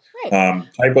yeah,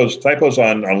 typos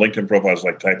on LinkedIn profiles,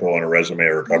 like typo on a resume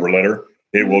or a cover letter,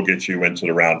 it will get you into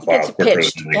the round file quicker.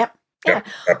 Yeah,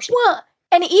 absolutely. Well,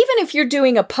 and even if you're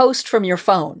doing a post from your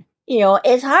phone,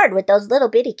 it's hard with those little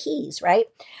bitty keys, right?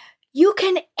 You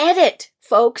can edit,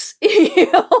 folks.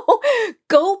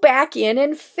 Go back in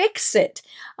and fix it.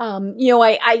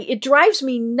 It drives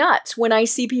me nuts when I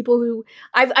see people who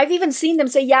I've even seen them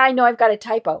say, "Yeah, I know I've got a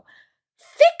typo."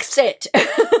 Fix it.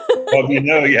 Well,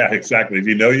 yeah, exactly. If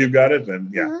you know you've got it, then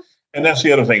yeah. And that's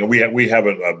the other thing. We have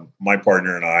my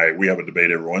partner and I, we have a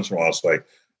debate every once in a while. It's like,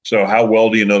 so how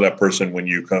well do you know that person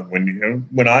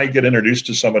when I get introduced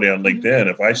to somebody on LinkedIn,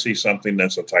 if I see something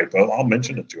that's a typo, I'll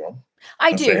mention it to them.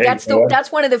 I do. Say, hey,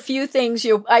 that's one of the few things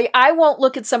I won't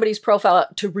look at somebody's profile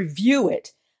to review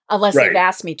it unless they've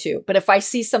asked me to. But if I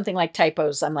see something like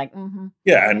typos, I'm like,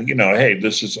 Yeah. And, hey,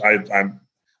 this is,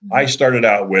 I started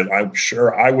out with, I'm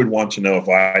sure I would want to know if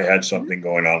I had something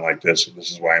going on like this. And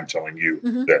this is why I'm telling you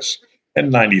this.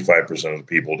 And 95% of the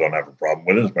people don't have a problem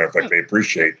with it. As a matter of fact, they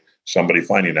appreciate somebody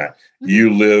finding that.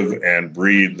 You live and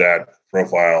breathe that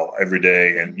profile every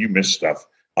day, and you miss stuff.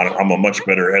 I'm a much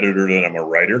better editor than I'm a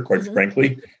writer, quite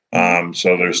frankly.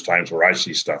 So there's times where I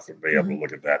see stuff and be able to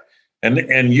look at that.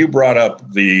 And you brought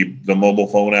up the mobile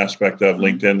phone aspect of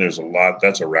LinkedIn. There's a lot.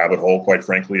 That's a rabbit hole, quite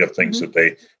frankly, of things that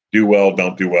they do well,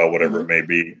 don't do well, whatever it may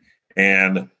be.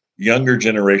 And younger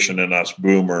generation and us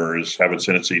boomers have a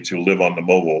tendency to live on the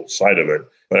mobile side of it.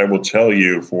 But I will tell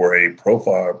you, for a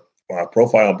profile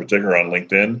in particular on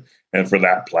LinkedIn, and for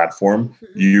that platform,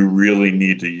 you really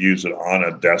need to use it on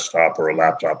a desktop or a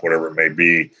laptop, whatever it may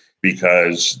be,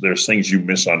 because there's things you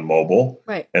miss on mobile.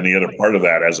 Right. And the other part of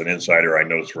that, as an insider, I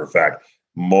noticed for a fact,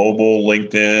 mobile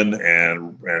LinkedIn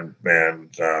and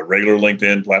regular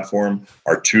LinkedIn platform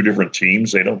are two different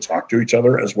teams. They don't talk to each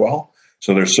other as well.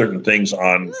 So there's certain things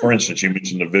on, for instance, you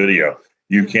mentioned the video.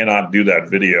 You cannot do that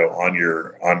video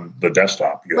on the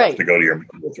desktop. You have to go to your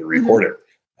mobile to record it.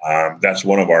 That's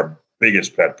one of our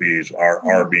biggest pet peeves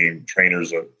are being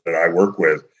trainers that I work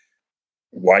with.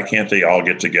 Why can't they all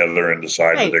get together and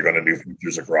decide that they're going to do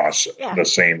features across the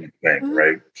same thing,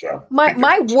 right? So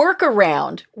my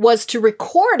workaround was to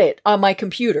record it on my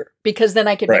computer, because then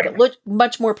I could make it look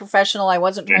much more professional. I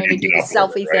wasn't trying to do the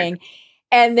selfie thing.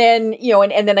 And then,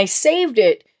 and then I saved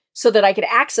it so that I could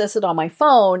access it on my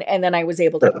phone, and then I was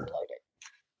able to upload it.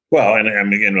 Well,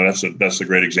 and again, that's a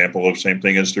great example of same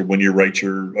thing as to when you write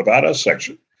your About Us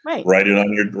section. Right. Write it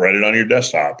on your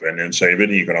desktop, and then save it.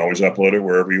 And you can always upload it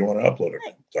wherever you want to upload it.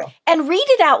 Right. So. And read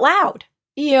it out loud.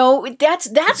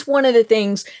 That's one of the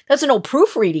things. That's an old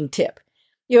proofreading tip.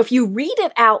 If you read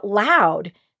it out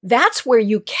loud, that's where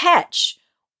you catch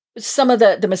some of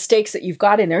the mistakes that you've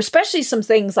got in there, especially some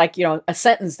things like, a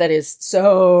sentence that is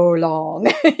so long,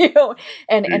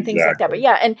 and things like that.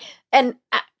 But and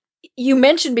you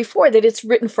mentioned before that it's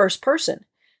written first person.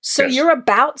 So your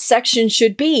about section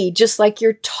should be just like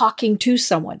you're talking to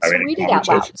someone. So read it out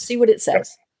loud. See what it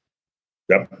says.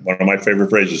 Yep. One of my favorite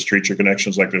phrases, treat your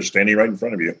connections like they're standing right in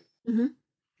front of you,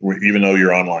 even though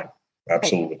you're online.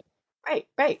 Absolutely.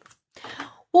 Right.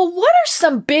 Well, what are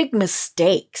some big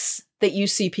mistakes that you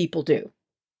see people do?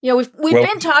 We've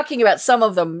been talking about some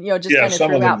of them, just kind of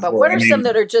throughout, but what are some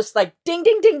that are just like ding,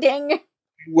 ding, ding, ding?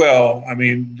 Well, I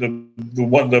mean,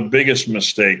 the biggest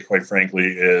mistake, quite frankly,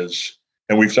 is,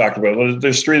 and we've talked about,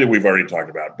 there's three that we've already talked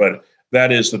about, but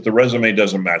that is that the resume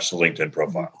doesn't match the LinkedIn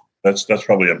profile. That's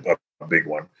probably a big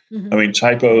one. I mean,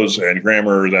 typos and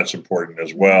grammar, that's important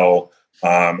as well.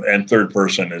 And third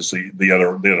person is the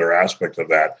other aspect of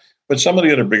that. But some of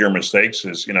the other bigger mistakes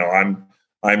is, I'm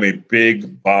a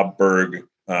big Bob Berg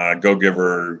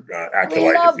go-giver acolyte.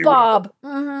 We love if you will. Bob.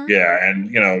 Yeah,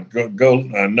 and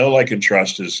know, like, and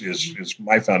trust is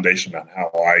my foundation on how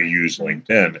I use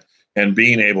LinkedIn, and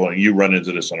being able, and you run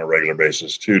into this on a regular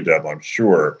basis too, Deb, I'm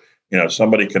sure.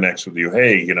 Somebody connects with you.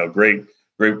 Hey, great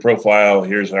profile.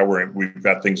 Here's how we've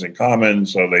got things in common.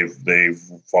 So they've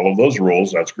followed those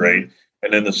rules. That's great.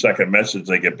 And then the second message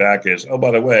they get back is, oh,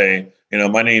 by the way,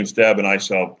 my name's Deb and I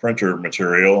sell printer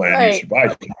material, and you should buy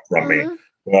stuff from me.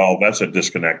 Well, that's a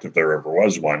disconnect if there ever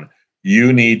was one.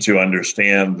 You need to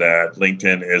understand that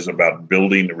LinkedIn is about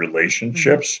building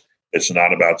relationships. It's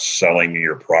not about selling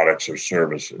your products or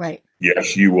services. Right.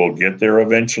 Yes, you will get there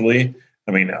eventually.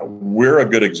 I mean, we're a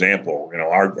good example.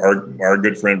 Our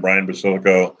good friend Brian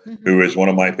Basilico, who is one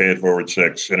of my Pay It Forward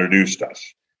 6, introduced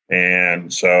us.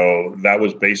 And so that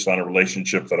was based on a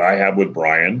relationship that I have with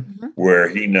Brian, where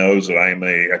he knows that I am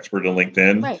an expert in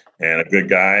LinkedIn and a good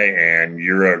guy, and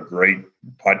you're a great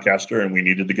podcaster, and we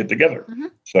needed to get together.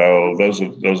 So those are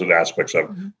the aspects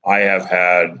of. I have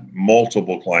had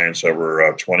multiple clients over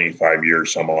a 25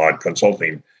 years, some odd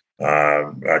consulting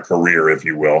career, if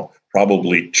you will.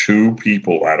 Probably 2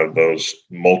 people out of those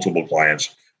multiple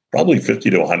clients, probably 50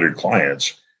 to 100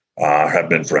 clients, have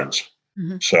been friends.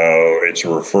 So it's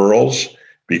referrals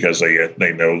because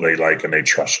they know, they like, and they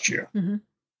trust you.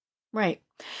 Right.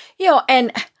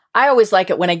 And I always like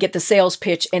it when I get the sales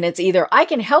pitch, and it's either I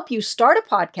can help you start a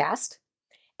podcast,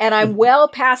 and I'm well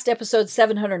past episode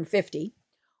 750,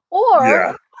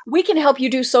 or we can help you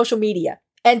do social media.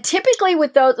 And typically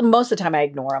with those, most of the time I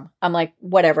ignore them. I'm like,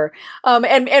 whatever.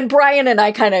 And Brian and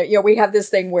I kind of, we have this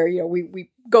thing where, we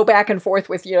go back and forth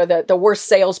with, the worst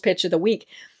sales pitch of the week.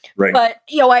 Right. But,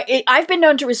 I've been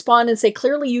known to respond and say,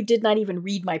 clearly you did not even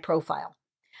read my profile.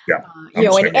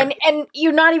 Yeah. And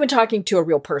you're not even talking to a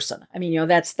real person. I mean,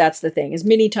 that's the thing. Is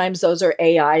many times those are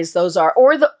AIs. Those are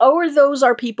those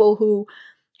are people who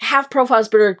have profiles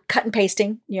but are cut and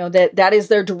pasting. That is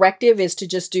their directive, is to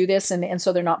just do this, and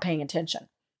so they're not paying attention.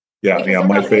 Yeah.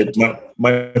 My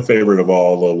favorite of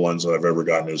all the ones that I've ever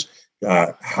gotten is,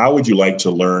 how would you like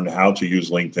to learn how to use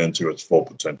LinkedIn to its full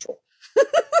potential?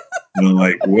 And I'm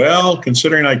like, well,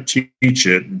 considering I teach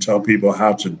it and tell people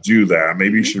how to do that,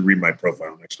 maybe you should read my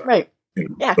profile next time. Right.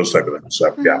 Those type of things.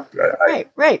 So,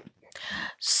 Right.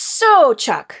 So,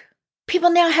 Chuck, people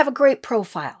now have a great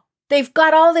profile. They've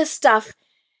got all this stuff.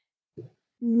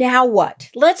 Now what?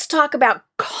 Let's talk about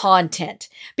content.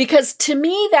 Because to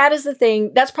me, that is the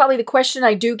thing. That's probably the question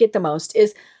I do get the most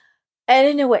is, I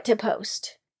don't know what to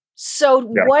post.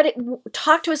 So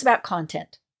talk to us about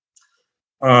content.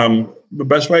 The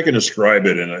best way I can describe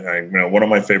it, and one of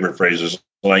my favorite phrases,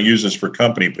 and I use this for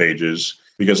company pages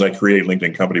because I create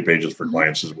LinkedIn company pages for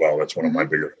clients as well. That's one of my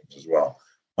bigger things as well.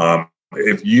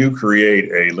 If you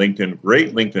create a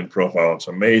great LinkedIn profile, it's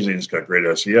amazing. It's got great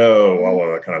SEO, all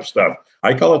of that kind of stuff.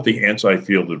 I call it the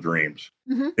anti-field of dreams.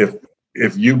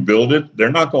 If you build it,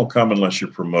 they're not going to come unless you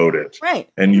promote it. Right.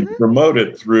 And you promote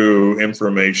it through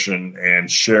information and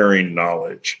sharing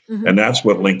knowledge. And that's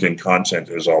what LinkedIn content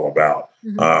is all about.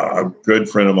 A good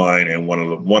friend of mine and one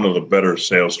of the better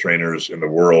sales trainers in the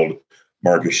world,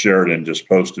 Marcus Sheridan, just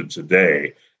posted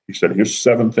today. He said, here's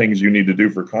 7 things you need to do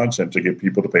for content to get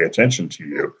people to pay attention to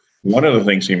you. One of the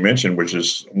things he mentioned, which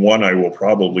is one I will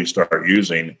probably start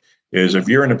using, is if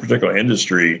you're in a particular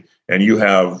industry and you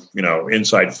have,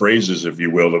 inside phrases, if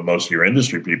you will, that most of your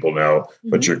industry people know,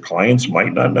 but your clients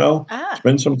might not know,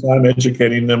 spend some time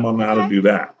educating them on how to do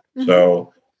that.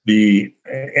 So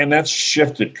and that's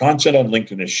shifted. Content on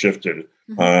LinkedIn has shifted.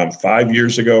 5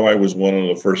 years ago, I was one of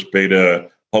the first beta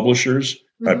publishers.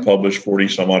 I published 40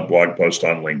 some odd blog posts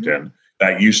on LinkedIn.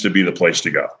 That used to be the place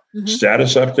to go.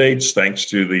 Status updates, thanks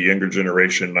to the younger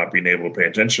generation not being able to pay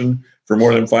attention for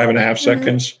more than 5.5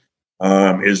 seconds,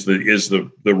 is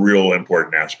the real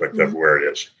important aspect of where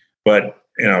it is. But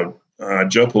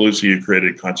Joe Pelusi, who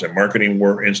created Content Marketing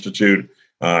Institute,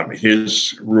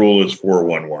 his rule is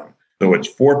 4-1-1. So it's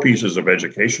 4 pieces of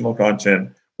educational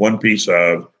content, 1 piece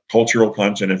of cultural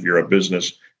content if you're a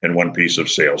business, and 1 piece of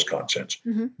sales content.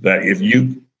 That if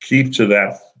you keep to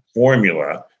that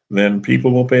formula, then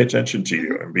people will pay attention to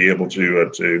you and be able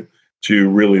to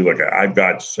really look at. I've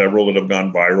got several that have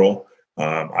gone viral.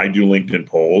 I do LinkedIn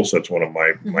polls. That's one of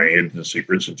my hidden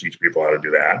secrets, and teach people how to do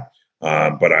that.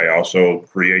 But I also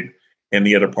create, and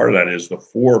the other part of that is the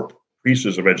 4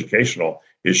 pieces of educational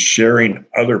is sharing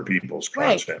other people's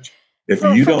content. If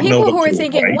you don't know, people who are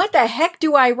thinking, "What the heck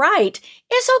do I write?"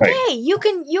 It's okay. Right. You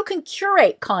can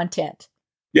curate content.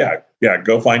 Yeah.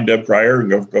 Go find Deb Cryer,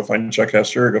 go find Chuck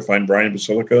Hester, go find Brian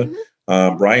Basilica.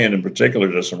 Brian in particular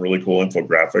does some really cool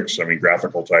infographics. I mean,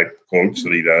 graphical type quotes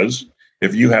that he does.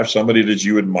 If you have somebody that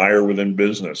you admire within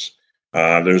business,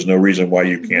 there's no reason why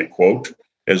you can't quote.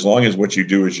 As long as what you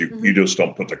do is you just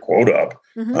don't put the quote up.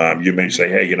 You may say,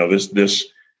 hey,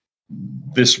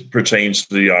 this pertains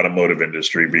to the automotive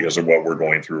industry because of what we're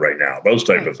going through right now. Those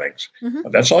type of things.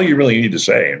 That's all you really need to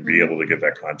say and be able to get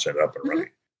that content up and running.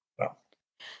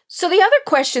 So the other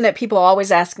question that people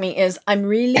always ask me is, I'm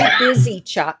really busy,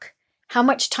 Chuck. How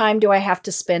much time do I have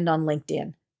to spend on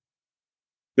LinkedIn?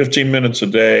 15 minutes a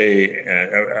day.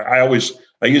 I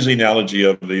use the analogy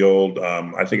of the old,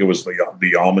 I think it was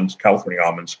the almonds, California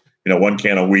almonds. 1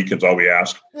 can a week is all we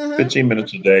ask. 15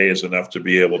 minutes a day is enough to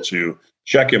be able to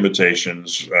check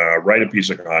invitations, write a piece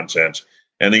of content.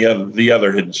 And the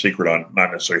other hidden secret,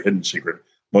 not necessarily hidden secret,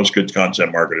 most good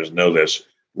content marketers know this,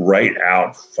 write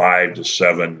out 5 to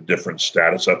 7 different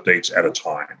status updates at a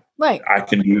time. Right.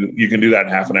 You can do that in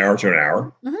half an hour to an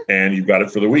hour, and you've got it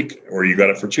for the week, or you got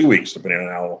it for 2 weeks, depending on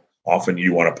how often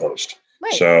you want to post.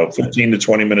 Right. So 15 to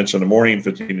 20 minutes in the morning,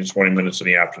 15 to 20 minutes in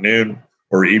the afternoon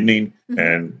or evening,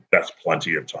 and that's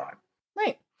plenty of time.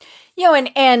 Right.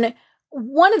 And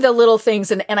one of the little things,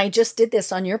 and I just did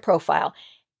this on your profile,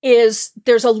 is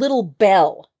there's a little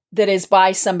bell that is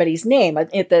by somebody's name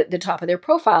at the top of their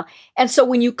profile. And so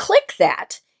when you click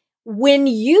that,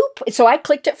 so I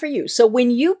clicked it for you. So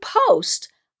when you post,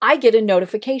 I get a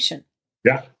notification.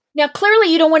 Yeah. Now,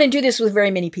 clearly you don't want to do this with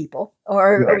very many people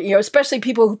or especially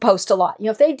people who post a lot.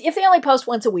 If they only post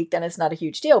once a week, then it's not a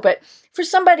huge deal. But for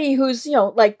somebody who's,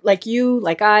 like you,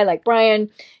 like I, like Brian,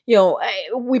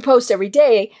 we post every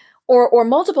day or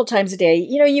multiple times a day,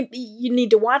 you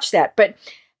need to watch that. But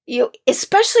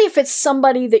especially if it's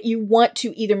somebody that you want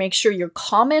to either make sure you're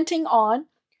commenting on,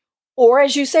 or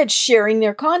as you said, sharing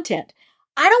their content.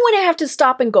 I don't want to have to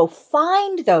stop and go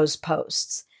find those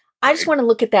posts. I just want to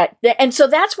look at that. And so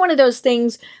that's one of those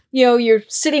things, you're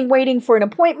sitting waiting for an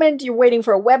appointment, you're waiting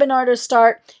for a webinar to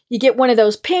start, you get one of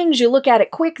those pings, you look at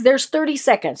it quick, there's 30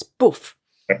 seconds, boof.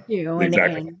 Exactly.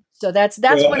 And so that's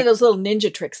one of those little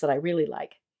ninja tricks that I really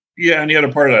like. Yeah, and the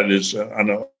other part of that is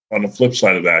on the flip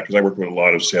side of that, because I work with a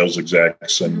lot of sales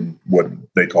execs and what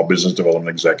they call business development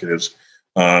executives.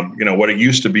 What it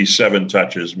used to be 7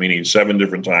 touches, meaning 7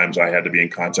 different times I had to be in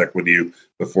contact with you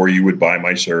before you would buy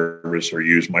my service or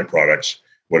use my products,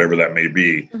 whatever that may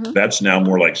be. That's now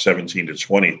more like 17 to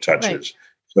 20 touches. Right.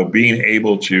 So being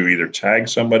able to either tag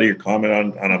somebody or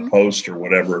comment on a post or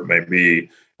whatever it may be,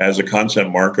 as a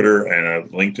content marketer and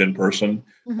a LinkedIn person,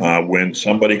 when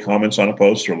somebody comments on a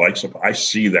post or likes it, I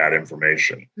see that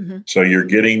information. So you're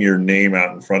getting your name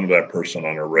out in front of that person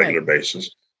on a regular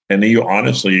basis. And then you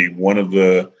honestly, one of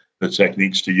the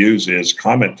techniques to use is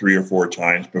comment 3 or 4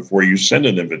 times before you send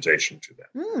an invitation to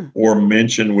them, or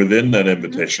mention within that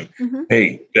invitation,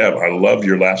 hey, Deb, I love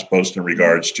your last post in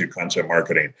regards to content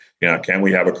marketing. Can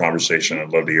we have a conversation? I'd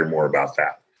love to hear more about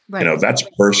that. Right. That's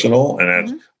personal. And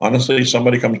that's, honestly,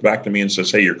 somebody comes back to me and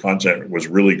says, hey, your content was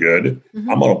really good.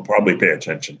 I'm going to probably pay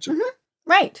attention to it.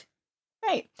 Right.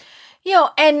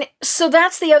 And so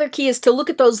that's the other key, is to look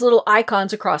at those little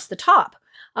icons across the top.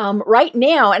 Right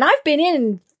now, and I've been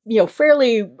in, I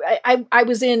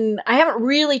haven't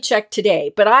really checked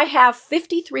today, but I have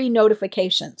 53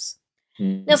 notifications.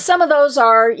 Now, some of those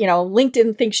are,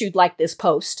 LinkedIn thinks you'd like this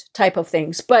post type of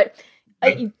things, but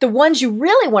the ones you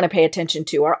really want to pay attention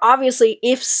to are obviously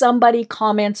if somebody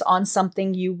comments on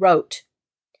something you wrote.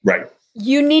 Right.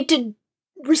 You need to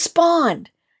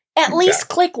respond. At least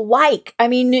click like. I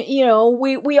mean,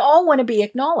 we all want to be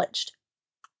acknowledged.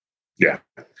 Yeah.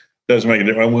 Does make a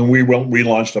difference. When we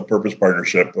launched a purpose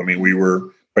partnership, I mean, we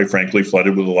were, quite frankly,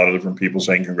 flooded with a lot of different people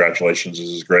saying, congratulations, this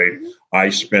is great. I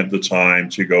spent the time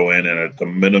to go in and at the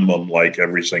minimum, like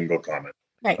every single comment.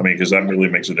 Right. I mean, because that really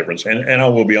makes a difference. And I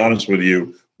will be honest with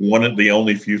you, one of the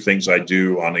only few things I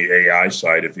do on the AI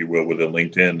side, if you will, within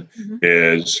LinkedIn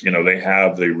is, they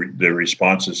have the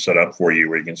responses set up for you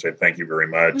where you can say, thank you very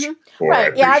much.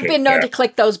 Right. Yeah, I've been known to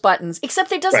click those buttons,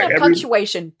 except it doesn't have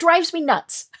punctuation. Drives me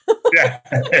nuts.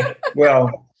 Yeah.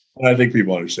 Well, I think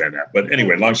people understand that. But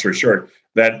anyway, long story short,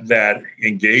 that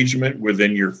engagement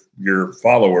within your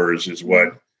followers is what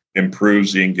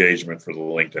improves the engagement for the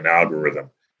LinkedIn algorithm.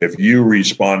 If you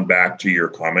respond back to your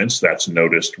comments, that's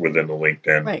noticed within the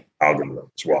LinkedIn algorithm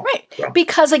as well. Right. So.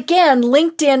 Because again,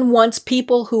 LinkedIn wants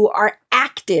people who are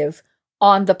active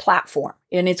on the platform,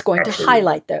 and it's going to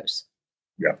highlight those.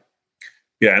 Yeah.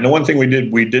 Yeah. And the one thing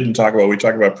we didn't talk about, we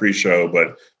talked about pre-show,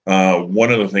 but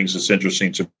one of the things that's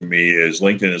interesting to me is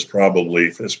LinkedIn is probably,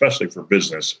 especially for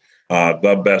business,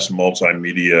 the best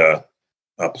multimedia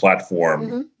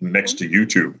platform next to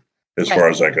YouTube. As far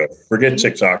as I go, forget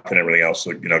TikTok and everything else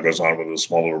that goes on with the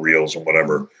small little reels and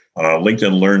whatever.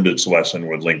 LinkedIn learned its lesson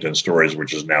with LinkedIn Stories,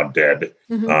 which is now dead.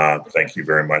 Thank you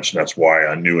very much. And that's why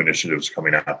a new initiative is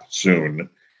coming up soon.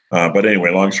 But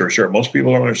anyway, long story short, most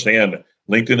people don't understand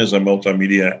LinkedIn is a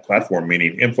multimedia platform,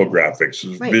 meaning infographics,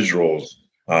 visuals,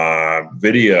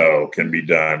 video can be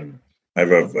done. I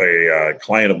have a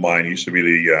client of mine, used to be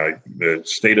the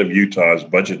state of Utah's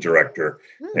budget director,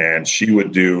 and she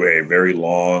would do a very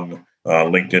long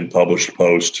LinkedIn published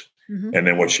post. And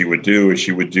then what she would do is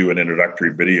she would do an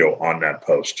introductory video on that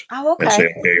post and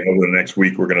say, okay, over the next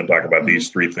week, we're going to talk about these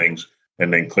 3 things,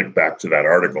 and then click back to that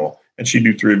article. And she'd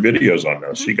do 3 videos on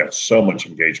those. She got so much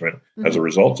engagement as a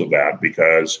result of that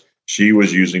because she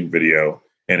was using video.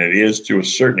 And it is, to a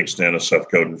certain extent, a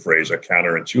Seth Godin phrase, a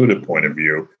counterintuitive point of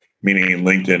view, meaning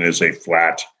LinkedIn is a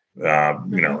flat,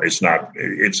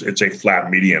 it's a flat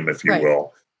medium, if you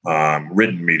will,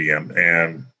 written medium.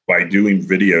 And by doing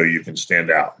video, you can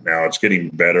stand out. Now, it's getting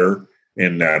better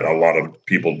in that a lot of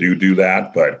people do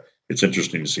that, but it's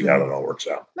interesting to see how that all works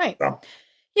out. Right. So.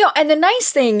 And the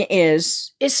nice thing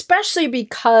is, especially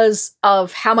because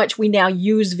of how much we now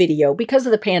use video because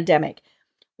of the pandemic,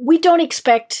 we don't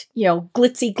expect,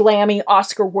 glitzy, glammy,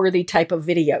 Oscar-worthy type of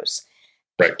videos.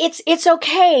 Right. It's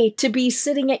okay to be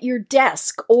sitting at your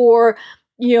desk or,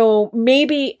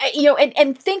 maybe,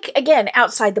 and think again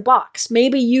outside the box.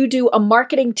 Maybe you do a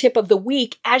marketing tip of the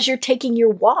week as you're taking your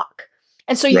walk.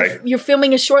 And so you're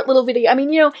filming a short little video. I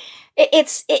mean, you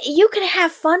can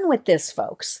have fun with this,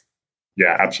 folks.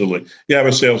 Yeah, absolutely. Yeah, I have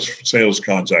a sales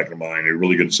contact of mine, a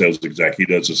really good sales exec. He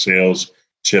does a sales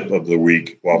tip of the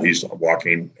week while he's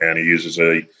walking, and he uses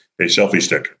a selfie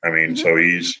stick. I mean, so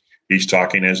he's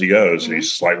talking as he goes.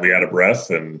 He's slightly out of breath,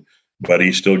 and but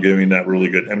he's still giving that really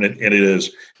good. I mean,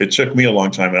 it took me a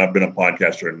long time, and I've been a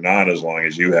podcaster not as long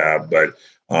as you have, but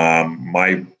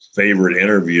my favorite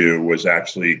interview was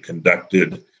actually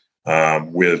conducted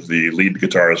with the lead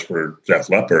guitarist for Def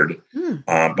Leppard.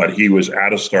 But he was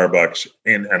at a Starbucks,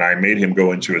 and I made him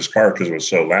go into his car because it was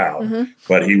so loud.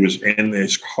 But he was in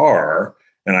his car,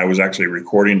 and I was actually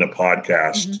recording the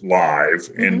podcast live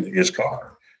in his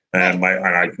car. And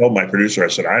I told my producer, I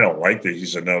said, I don't like this. He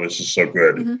said, no, this is so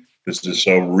good. This is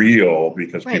so real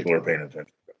because people are paying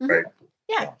attention. Right.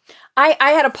 Yeah. I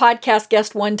had a podcast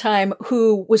guest one time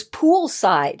who was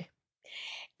poolside.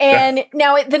 And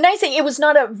now the nice thing, it was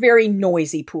not a very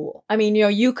noisy pool. I mean,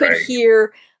 you could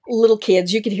hear little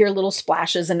kids, you could hear little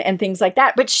splashes and things like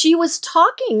that. But she was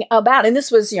talking about, and this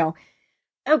was,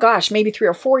 oh gosh, maybe 3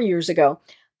 or 4 years ago,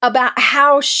 about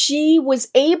how she was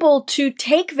able to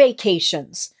take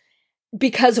vacations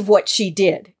because of what she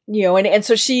did, and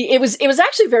so it was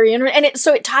actually very interesting. And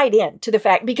so it tied in to the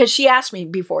fact, because she asked me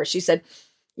before, she said,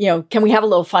 can we have a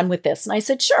little fun with this? And I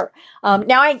said, sure.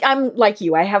 Now I'm like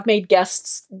you, I have made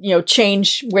guests,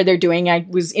 change where they're doing. I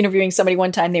was interviewing somebody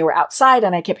one time, they were outside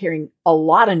and I kept hearing a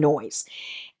lot of noise.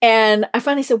 And I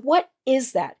finally said, what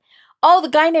is that? Oh, the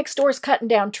guy next door is cutting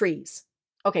down trees.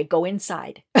 Okay, go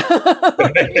inside.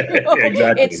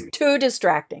 Exactly. It's too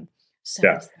distracting.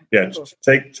 So,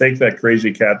 Take that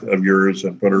crazy cat of yours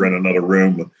and put her in another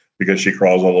room because she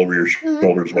crawls all over your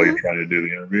shoulders while you're trying to do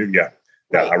the interview. Yeah,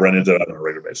 I run into that on a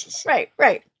regular basis. Right.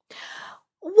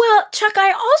 Well, Chuck,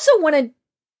 I also want to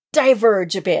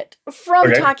diverge a bit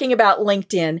from talking about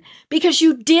LinkedIn, because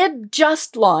you did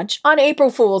just launch on April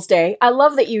Fool's Day. I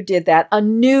love that you did that. A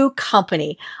new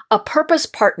company, a purpose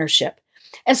partnership.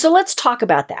 And so let's talk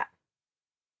about that.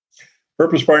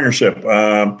 Purpose partnership.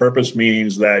 Purpose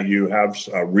means that you have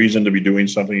a reason to be doing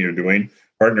something you're doing.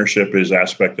 Partnership is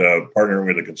aspect of partnering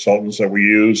with the consultants that we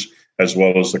use, as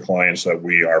well as the clients that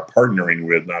we are partnering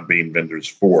with, not being vendors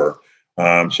for.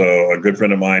 So a good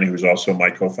friend of mine, who's also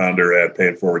my co-founder at Pay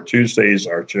It Forward Tuesdays,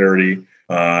 our charity,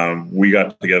 we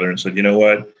got together and said, you know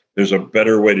what? There's a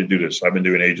better way to do this. I've been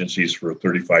doing agencies for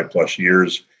 35 plus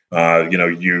years.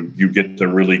 You get the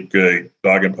really good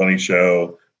dog and pony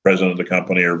show. President of the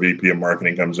company or VP of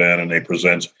marketing comes in and they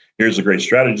present, here's the great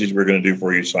strategies we're going to do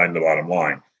for you. Sign the bottom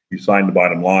line. You sign the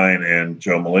bottom line, and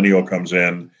Joe Millennial comes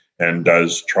in and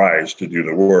tries to do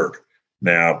the work.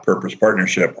 Now, purpose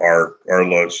partnership, our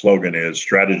slogan is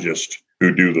strategists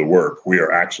who do the work. We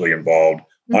are actually involved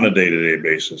on a day-to-day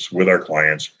basis with our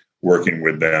clients, working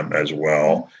with them as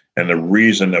well. And the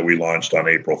reason that we launched on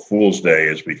April Fool's Day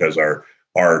is because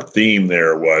our theme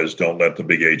there was, don't let the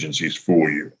big agencies fool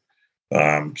you.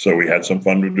 So we had some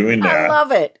fun doing that. I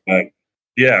love it.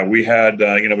 We had,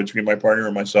 between my partner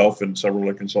and myself and several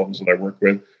other consultants that I work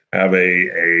with, have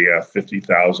a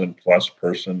 50,000 plus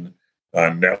person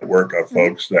network of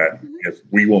folks that if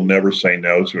we will never say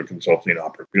no to a consulting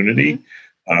opportunity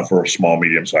for a small,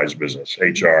 medium-sized business,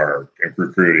 HR,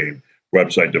 recruiting,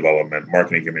 website development,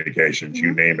 marketing communications,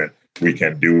 you name it, we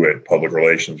can do it. Public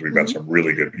relations, we've got some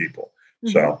really good people.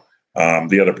 So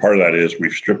the other part of that is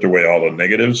we've stripped away all the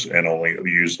negatives and only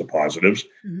use the positives,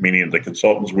 meaning the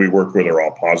consultants we work with are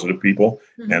all positive people,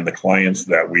 and the clients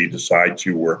that we decide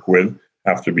to work with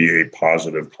have to be a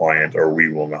positive client or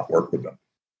we will not work with them.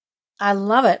 I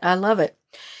love it. And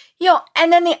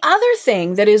then the other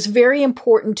thing that is very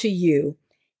important to you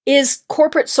is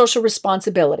corporate social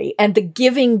responsibility and the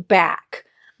giving back.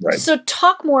 Right. So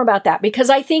talk more about that, because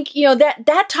I think,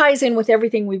 that ties in with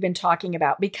everything we've been talking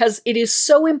about, because it is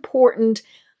so important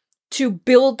to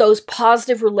build those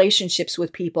positive relationships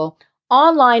with people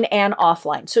online and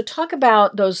offline. So talk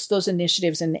about those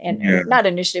initiatives and not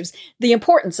initiatives, the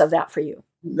importance of that for you.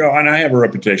 No, and I have a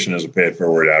reputation as a pay it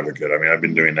forward advocate. I mean, I've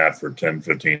been doing that for 10,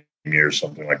 15 years,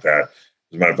 something like that.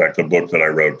 As a matter of fact, the book that I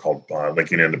wrote called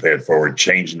Linking In to Pay It Forward,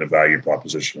 Changing the Value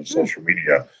Proposition of Social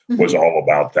Media was all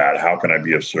about that. How can I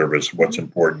be of service? What's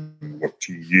important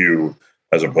to you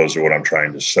as opposed to what I'm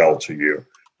trying to sell to you?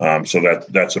 So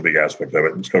that's a big aspect of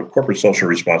it. And so corporate social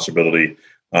responsibility,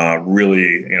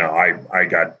 really, I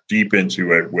got deep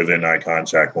into it within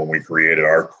iContact when we created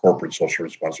our corporate social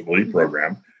responsibility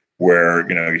program, where,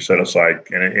 you set aside,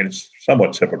 and it's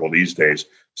somewhat typical these days,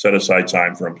 set aside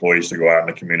time for employees to go out in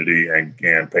the community and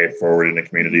pay it forward in the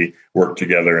community, work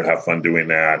together and have fun doing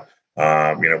that.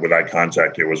 With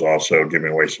iContact, it was also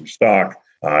giving away some stock,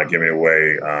 giving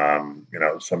away,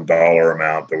 some dollar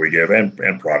amount that we give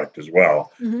and product as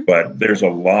well. But there's a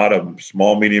lot of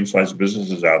small, medium-sized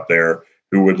businesses out there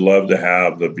who would love to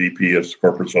have the VP of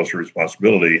corporate social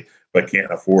responsibility, but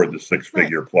can't afford the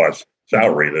six-figure plus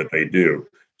salary that they do.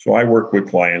 So I work with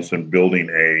clients in building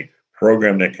a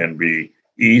program that can be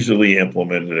easily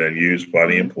implemented and used by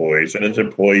the employees, and it's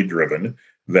employee driven,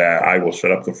 that I will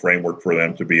set up the framework for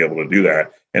them to be able to do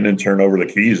that, and then turn over the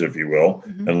keys, if you will,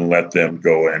 and let them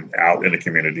go and out in the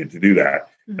community to do that.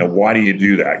 Now, why do you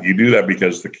do that? You do that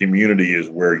because the community is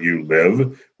where you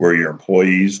live, where your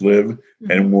employees live,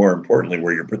 and more importantly,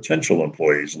 where your potential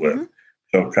employees live.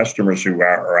 So customers who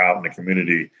are out in the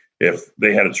community, if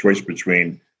they had a choice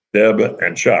between Deb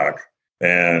and Chuck,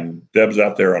 and Deb's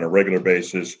out there on a regular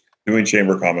basis doing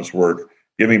Chamber of Commerce work,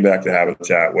 giving back to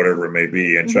Habitat, whatever it may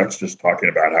be, and Chuck's just talking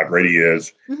about how great he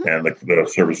is and the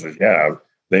services you have,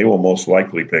 they will most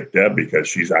likely pick Deb because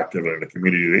she's active in the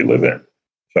community they live in.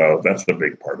 So that's the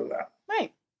big part of that.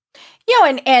 Right.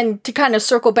 And to kind of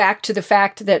circle back to the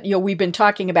fact that, we've been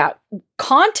talking about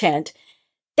content,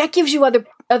 that gives you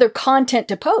other content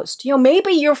to post.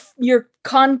 Maybe you're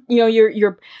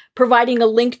providing a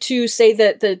link to, say,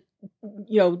 the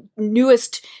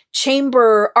newest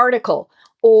chamber article,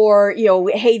 or,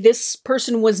 hey, this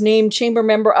person was named Chamber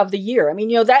Member of the Year. I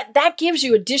mean, that gives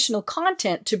you additional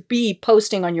content to be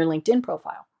posting on your LinkedIn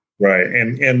profile. Right.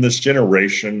 And this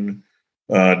generation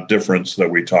difference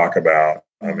that we talk about,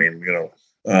 I mean,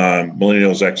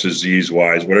 millennials, X's, Z's,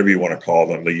 Y's, whatever you want to call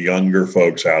them, the younger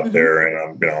folks out there,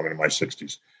 and I'm in my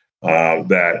 60s,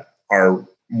 that are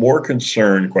more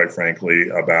concerned, quite frankly,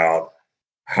 about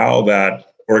how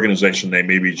that organization they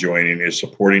may be joining is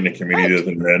supporting the community that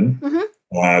they're in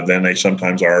than they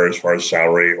sometimes are as far as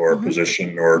salary or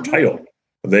position or title.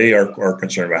 They are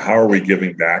concerned about how are we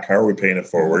giving back, how are we paying it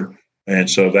forward. And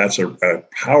so that's a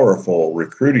powerful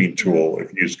recruiting tool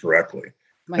if used correctly.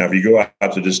 Now, if you go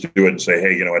out to just do it and say,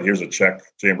 hey, you know what, here's a check,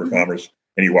 Chamber of Commerce,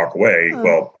 and you walk away,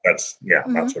 well, that's,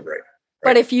 not so great. Right?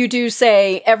 But if you do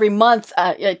say every month,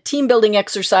 a team building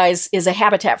exercise is a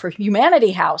Habitat for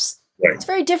Humanity house, it's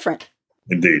very different.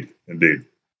 Indeed.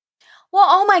 Well,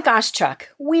 oh my gosh, Chuck,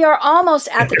 we are almost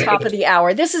at the top of the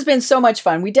hour. This has been so much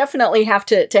fun. We definitely have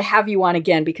to have you on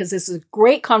again because this is a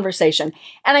great conversation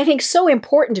and I think so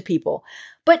important to people.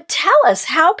 But tell us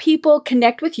how people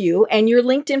connect with you, and your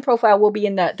LinkedIn profile will be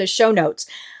in the show notes.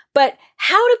 But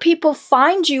how do people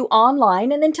find you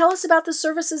online? And then tell us about the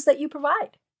services that you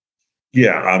provide.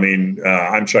 Yeah, I mean,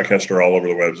 I'm Chuck Hester all over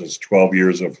the web. It's 12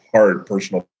 years of hard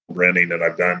personal branding that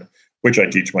I've done, which I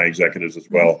teach my executives as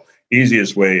well.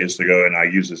 Easiest way is to go, and I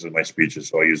use this in my speeches,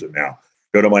 so I'll use it now.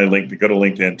 Go to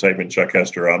LinkedIn, type in Chuck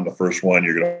Hester. I'm the first one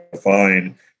you're going to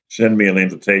find. Send me an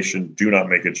invitation. Do not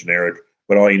make it generic.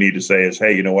 But all you need to say is,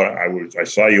 hey, you know what? I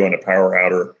saw you on the Power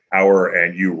Hour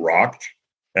and you rocked,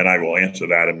 and I will answer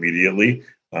that immediately.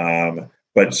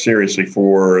 But seriously,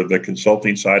 for the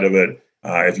consulting side of it,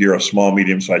 if you're a small,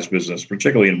 medium-sized business,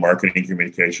 particularly in marketing,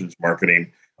 communications,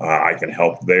 marketing, I can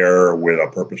help there with a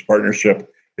purpose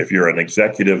partnership. If you're an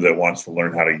executive that wants to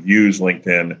learn how to use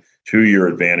LinkedIn to your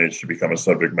advantage to become a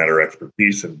subject matter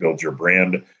expertise and build your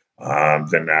brand,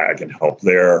 then I can help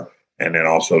there. And then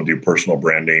also do personal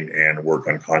branding and work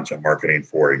on content marketing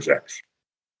for execs.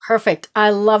 Perfect. I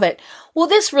love it. Well,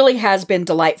 this really has been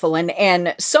delightful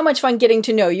and so much fun getting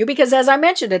to know you because, as I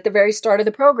mentioned at the very start of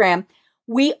the program,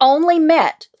 we only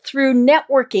met through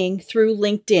networking through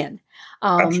LinkedIn.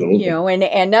 Absolutely.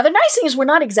 And now the nice thing is we're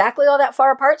not exactly all that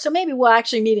far apart, so maybe we'll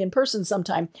actually meet in person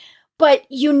sometime. But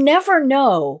you never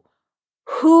know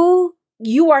who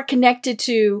you are connected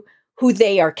to, who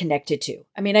they are connected to.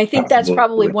 I mean, I think that's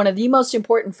probably one of the most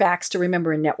important facts to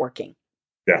remember in networking.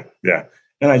 Yeah.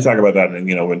 And I talk about that,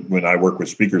 and when I work with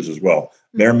speakers as well,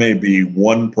 there may be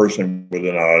one person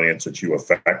within an audience that you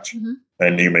affect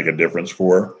and you make a difference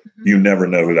for. You never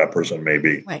know who that person may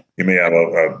be. Right. You may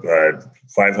have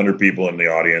 500 people in the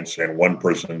audience, and one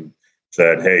person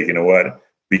said, "Hey, you know what?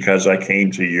 Because I came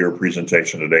to your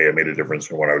presentation today, it made a difference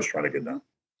in what I was trying to get done."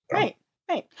 So, right.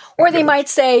 Or they might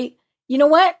say, "You know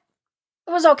what?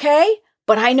 It was okay,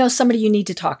 but I know somebody you need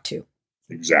to talk to."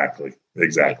 Exactly.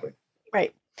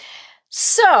 Right.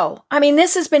 So, I mean,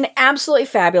 this has been absolutely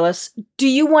fabulous. Do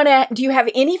you have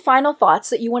any final thoughts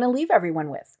that you want to leave everyone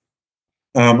with?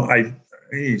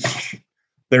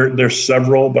 There's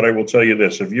several, but I will tell you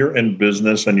this. If you're in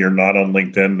business and you're not on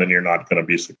LinkedIn, then you're not going to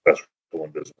be successful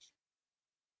in business.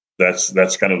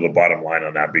 That's kind of the bottom line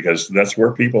on that, because that's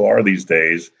where people are these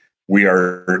days. We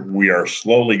are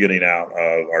slowly getting out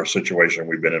of our situation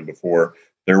we've been in before.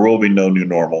 There will be no new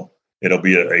normal. It'll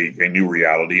be a new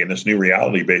reality. And this new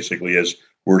reality basically is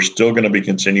we're still going to be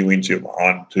continuing to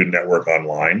network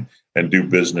online and do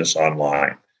business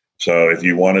online. So if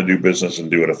you want to do business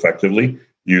and do it effectively,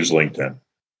 use LinkedIn.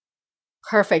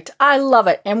 Perfect. I love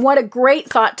it. And what a great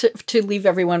thought to leave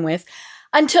everyone with.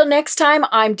 Until next time,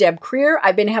 I'm Deb Creer.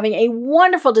 I've been having a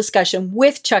wonderful discussion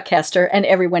with Chuck Hester, and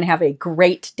everyone have a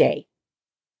great day.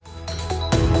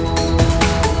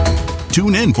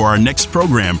 Tune in for our next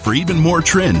program for even more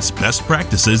trends, best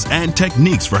practices, and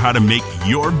techniques for how to make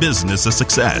your business a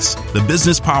success. The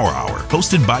Business Power Hour,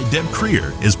 hosted by Deb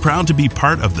Creer, is proud to be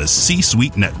part of the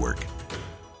C-Suite Network.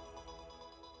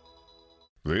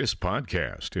 This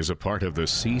podcast is a part of the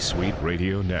C-Suite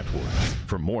Radio Network.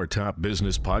 For more top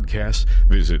business podcasts,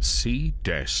 visit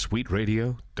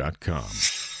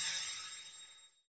c-suiteradio.com.